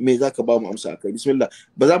muhimmanci me zaka ba mu amsa akai bismillah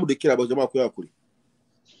ba za mu da kira ba jama'a ku hakuri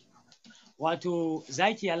wato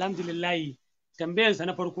zaki alhamdulillah tambayarsa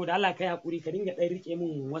na farko da Allah kai hakuri ka dinga ɗan rike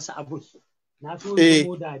min wasu abu na so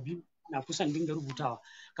mu da biyu na kusan dinga rubutawa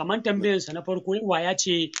kamar tambayarsa na farko yawa ya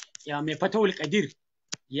ce ya mai fatawul qadir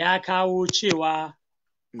ya kawo cewa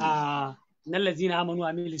a nan lazina amanu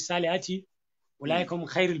amilu salihati ulaikum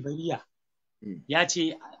khairul bariya ya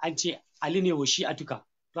ce an ce ali ne wa shi'atuka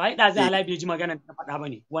to ai da zai halabi ji magana ta faɗa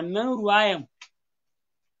bane wannan ruwayan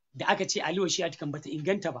da aka ce ali wa shi'atukan bata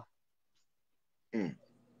inganta ba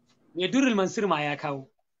me durrul mansur ma ya kawo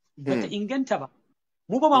bata inganta ba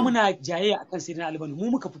mu ba muna jayayya akan sayyidina ali bane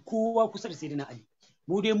mu muka fi kowa kusa da sayyidina ali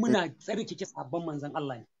mu dai muna tsarkake sabon manzon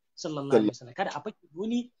Allah ne sallallahu alaihi wasallam kada a faki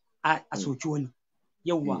wani a soki wani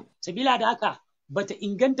yawwa sabila da haka bata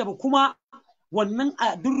inganta ba kuma wannan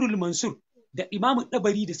a durrul mansur da imamu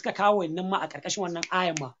dabari da suka kawo wannan ma a karkashin wannan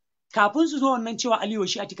ayan ma kafin su zo wannan cewa aliyu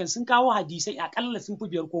shi atikan sun kawo hadisai akalla sun fi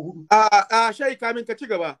 5 ko 4 shai kamin ka ci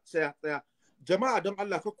gaba saya jama'a don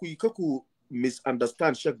Allah kaku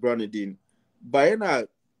misunderstand Sheikh Burhanuddin ba yana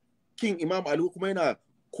kin Imam Ali kuma yana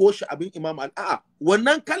koshi abin Imam Ali a'a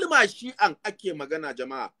wannan kalma shi'an ake magana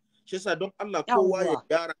jama'a shi yasa don Allah kowa ya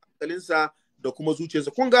gyara hankalinsa da kuma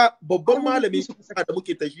zuciyarsa kun ga babban malami da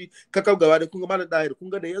muke tashi kakau gaba da kun ga malam Dahir kun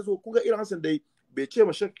ga da yazo kun ga irin Hassan dai bai ce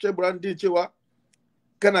ma Sheikh Burhanuddin cewa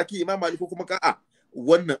kana ki Imam Ali ko kuma ka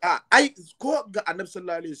wannan ai ko ga Annabi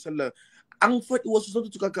sallallahu alaihi wasallam an faɗi wasu sun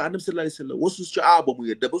tuka ka Annabi sallallahu alaihi wasallam wasu su ce ba mu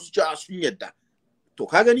yadda ba su ce sun yadda to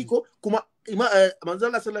ka gani ko kuma manzo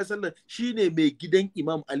Allah sallallahu alaihi wasallam shine mai gidan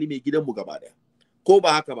Imam Ali mai gidan mu gaba daya ko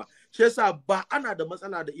ba haka ba shi yasa ba ana da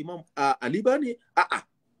matsala da Imam Ali ba ne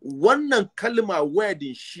wannan kalma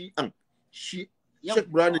wedding shi'an shi Sheikh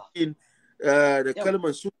Burhanuddin da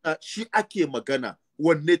kalmar suna shi ake magana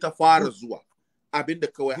wanne ta fara zuwa abinda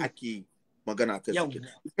kawai ake magana kai suke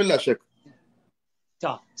bismillah Sheikh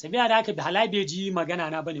to sabiya da haka halabe ji magana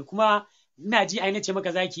na bane kuma ina ji ai nace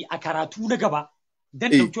maka zaki a karatu na gaba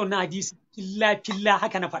dan dauki wannan hadisi filla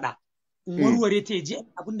haka na faɗa in warware ta ji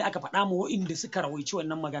abinda aka faɗa mu wa'inda suka rawaici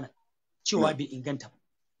wannan magana cewa bai inganta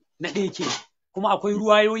na ɗaya ke kuma akwai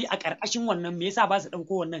ruwayoyi a ƙarƙashin wannan me yasa ba su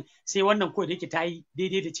ɗauko wannan sai wannan ko da yake ta yi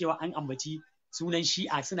daidai da cewa an ambaci sunan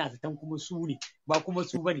shi'a suna zaton kuma su ne ba kuma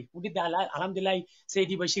su bane duk da alhamdulillah sai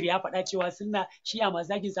di bashir ya faɗa cewa sunna shi'a masu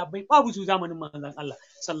zagin sabbai babu su zamanin manzon Allah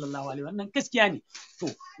sallallahu alaihi wannan gaskiya ne to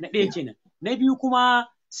na ɗaya kenan na biyu kuma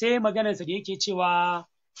sai maganarsa da yake cewa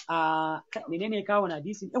menene kawo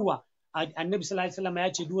hadisin yawa annabi sallallahu alaihi wasallam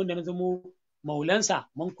ya ce duk wanda na zamo maulansa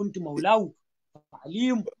man kuntu maulahu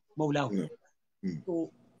aliyum maulahu to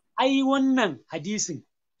ai wannan hadisin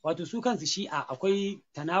wato su kansu shi'a akwai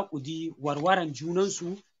tanakudi warwaran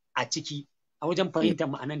junansu a ciki a wajen fahimtar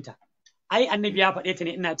ma'ananta ai annabi ya faɗe ta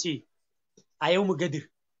ne ina ce a yau mulgadir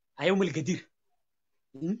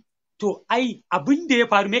to ai abin da ya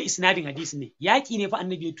faru mai isnadin hadisin ne yaƙi ne fa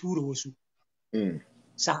annabi ya tura wasu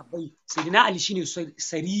sahabbai sayyidina ali shine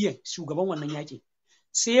sariyan shugaban wannan yaƙi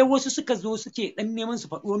sai wasu suka zo suke dan neman su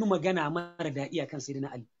faɗi wani magana mara daɗi akan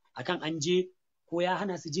sayyidina ali akan an je ko ya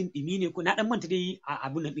hana su jin ɗumi ne ko na dan manta dai a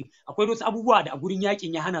abun nan din akwai wasu abubuwa da a gurin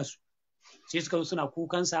yakin ya hana su sai suka zo suna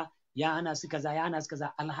kukansa ya hana su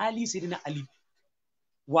kaza alhali sayyidina ali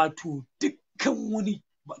wato dukkan wani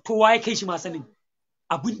to waye kai shi ma sanin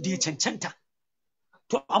abin da ya cancanta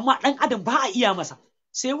to amma dan adam ba a iya masa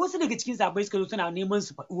sai wasu daga cikin sahabbai suka zo suna neman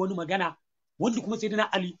su faɗi wani magana wanda kuma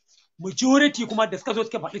sayyidina ali majority kuma da suka zo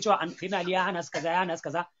suka faɗi cewa sayyidina ali ya hana su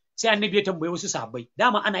kaza sai annabi ya tambaye wasu sahabbai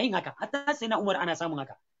dama ana yin haka hatta sai na Umar ana samun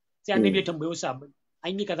haka sai annabi ya tambaye wasu sahabbai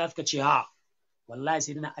an yi kaza suka ce wallahi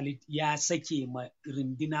sayyidina Ali ya sake ma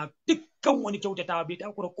rindina dukkan wani kyautatawa bai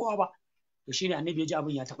takura kowa ba to shine annabi ya ji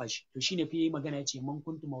abin ya taba shi to shine fi magana ya ce man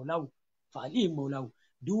kuntu maulahu fa aliyin maulahu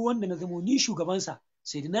duk wanda na zamo ni shugabansa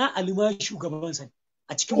sayyidina Ali ma shugabansa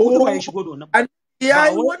a cikin kutuba ya shigo da wannan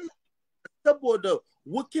yayi wannan saboda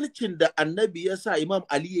wakilcin da annabi ya sa Imam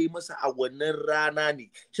Ali ya yi masa a wannan rana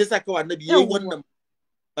ne shi yasa kawai annabi ya yi wannan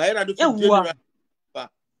ba yana nufin general ba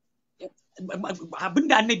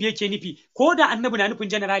abinda annabi yake nufi ko da annabi na nufin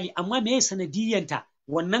generali amma me sanadiyanta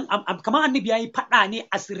wannan kamar annabi ya yi faɗa ne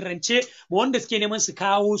a sirrance ma wanda suke neman su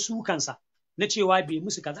kawo su kansa na cewa bai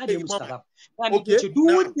musu kaza bai musu kaza annabi ce duk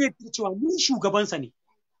wanda ya cewa ni shugabansa ne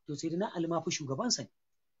to sai na alma fi shugabansa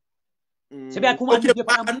ne sai kuma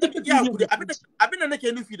abin da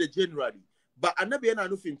nake nufi da generally ba annabi yana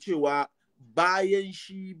nufin cewa bayan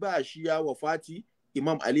shi ba shi ya wafati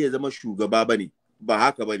Imam Ali ya zama shugaba bane ba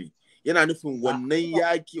haka bane yana nufin wannan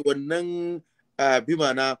yaki wannan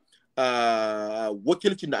bimana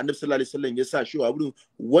wakilcin da annabi sallallahu alaihi wasallam ya sa shi a wurin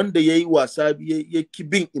wanda yayi wasa ya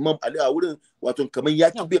kibin Imam Ali a wurin wato kamar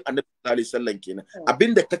ya kibin annabi sallallahu alaihi wasallam kenan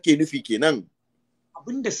abinda kake nufi kenan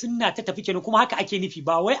abinda sunna ta tafi kenan kuma haka ake nufi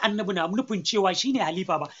ba wai annabi na nufin cewa shine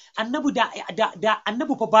halifa ba annabi da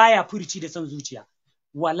annabi fa baya furci da son zuciya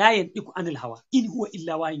wala yantiqu anil hawa in huwa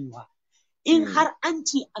illa wahyun yuha. In har an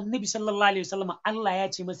ce annabi sallallahu alaihi wasallam Allah ya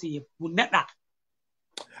ce masa ya nada.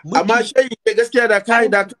 Amma shayi gaskiya da kai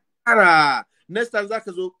da kara next time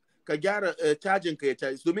zaka zo ka gyara cajin ka ya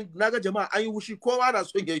caji domin naga jama'a an yi wushi kowa na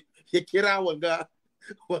so ya kira wanga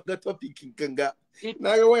topic kanga.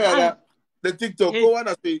 Naga waya da TikTok kowa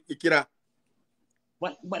na so ya kira.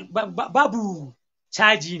 Babu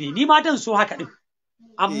caji ne, ni ma dan so haka din.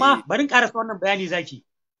 Amma barin karasa wannan bayani zaki.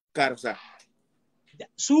 Karasa.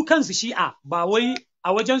 Su kansu Shi'a ba wai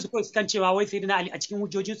a wajen su kawai sukan cewa wai Sayyidina Ali a cikin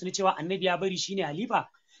hujjojin su ne cewa Annabi ya bari shine halifa,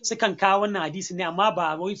 sukan kawo wannan hadisin ne, amma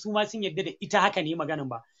ba wai su ma sun yarda da ita haka ne maganin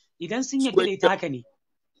ba. Idan sun yarda da ita haka ne,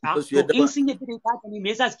 to in sun yarda da ita haka ne, me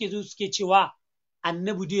yasa suke cewa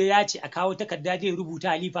Annabi dai ya ce a kawo takarda zai rubuta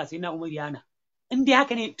halifa sai na Umar yana. In dai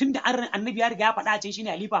haka ne, tunda Annabi ya riga ya faɗa a can shine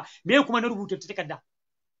halifa, me kuma na rubuta ta takarda?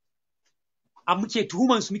 A muke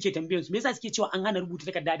tuhuman su, muke tambayan su, me yasa suke cewa an hana rubuta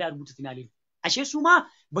takarda da rubuta sinalin? Ashe su ma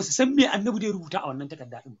ba su san me Annabi zai rubuta a wannan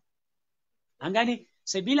takarda din. An gane?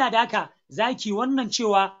 Sabila da haka zaki wannan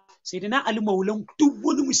cewa Sayyidina Ali maulan duk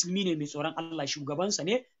wani musulmi ne mai tsoron Allah, shugabansa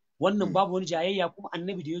ne, wannan babu wani jayayya. Kuma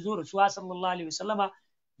Annabi da ya zo rasuwa sallallahu alaihi wasallama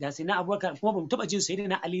da Sayyidina Abubakar, kuma bamu taba jin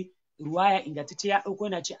Sayyidina Ali ruwaya ingantacce ya dauko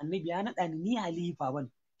yana ce Annabi ya nada ni halifa bane.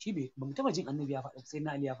 Shi bamu taba jin Annabi ya faɗa,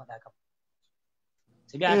 Sayyidina Ali ya faɗa haka.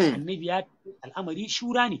 Sabila Annabi ya al'amari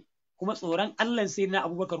shura ne, kuma tsoron Allah Sayyidina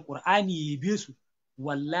Abubakar Qur'ani ya yabe su.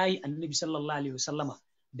 Wallahi Annabi sallallahu alaihi wasallama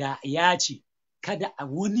da ya ce kada a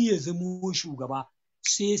wani ya zamo shugaba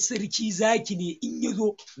sai sarki zaki ne in ya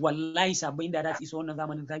zo, wallahi sabon da za su isa wannan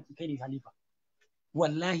zamanin zaki kai ne halifa.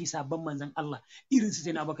 Wallahi sabon manzon Allah irin su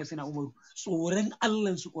sai na Abubakar sai na Umaru, tsoron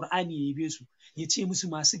Allah su Qur'ani ya yabe su, ya ce musu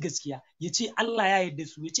masu gaskiya, ya ce Allah ya yarda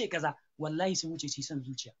su, ya ce kaza, wallahi sun wuce su san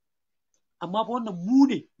zuciya. Amma fa wannan mu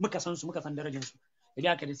ne muka san su, muka san darajar su. Da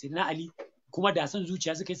haka da Sayyidina Ali kuma da san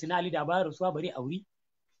zuciya suka yi, Sayyidina Ali da bayar rasuwa bare auri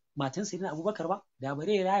matan Sayyidina Abubakar ba, da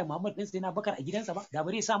bare ya raya Muhammad din Sayyidina Abubakar a gidansa ba, da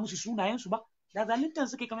bare ya sa musu sunayen su ba, da zaluntan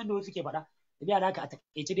suke kamar da wasu suke faɗa. Da haka a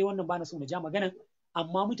takaice dai wannan bana so na ja magana,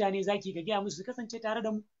 amma mutane zaki ga gaya musu su kasance tare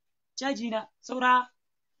da mu. Caji na saura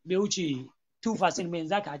bai wuce 2% mai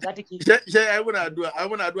yanzu haka a ja take. Shai ai muna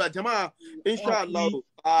addu'a jama'a insha Allah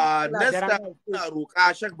next time ina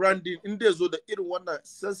roƙa Sheikh Brandon in dai zo da irin wannan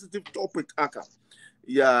sensitive topic haka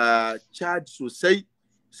ya charge sosai,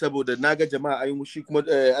 saboda naga jama'a ayi mushi kuma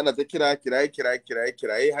ana ta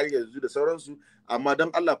kiraye har yanzu da sauransu, amma don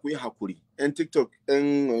Allah ku yi hakuri en TikTok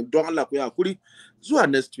don Allah ku yi hakuri zuwa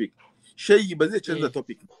next week. Shayi ba zai canza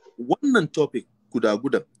topic, wannan topic guda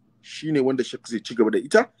shine wanda Sheikh zai ci gaba da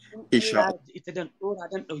ita insha Allah. Ita dan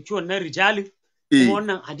dauki wannan rijalin kuma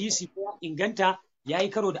wannan hadisi ko inganta yayi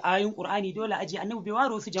karo da ayoyin Qur'ani, dole aje. Annabi bai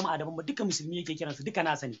waro su jama'a daban ba, duka musulmi yake kiransu, duka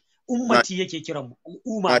nasa ne, ummati yake kiran mu,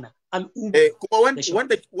 al'umma. Kuma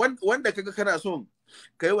wanda kaga kana son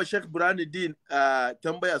kai wa Sheikh Burhanuddin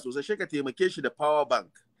tambaya sosai, shi ka taimake shi da power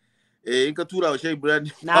bank. In ka tura wa Sheikh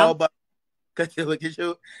Burhanuddin power bank ka taimake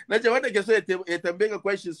shi, nace wanda ke so ya tambaye ka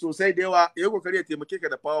question sosai da yawa, ya kokari ya taimake ka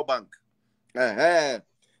da power bank. Da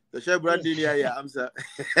Sheikh Burhanuddin ya amsa.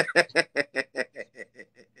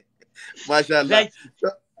 Masha Allah.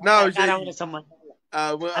 Allah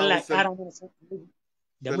ya kara mana san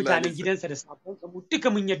da mutanen gidansa da sabon mu duka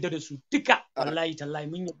mun yarda da su duka, wallahi tallahi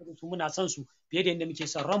mun yarda da su, muna son su fiye da yadda muke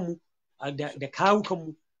son ranmu da kawukan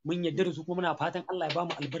mu, mun yarda da su kuma muna fatan Allah ya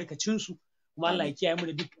bamu albarkacin su, kuma Allah ya kiyaye mu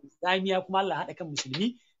da dukkan zamiya, kuma Allah ya haɗa kan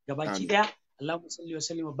musulmi gabaki daya. Allahumma salli wa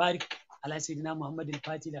sallim wa barik ala sayyidina Muhammadin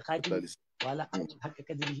Fatih da Khatim wa ala alihi haqqa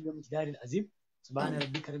qadrihi wa miqdaril azim. Subhana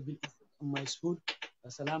rabbika rabbil izzati amma yasifun wa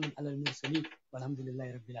salamun alal mursalin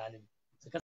walhamdulillahi rabbil alamin.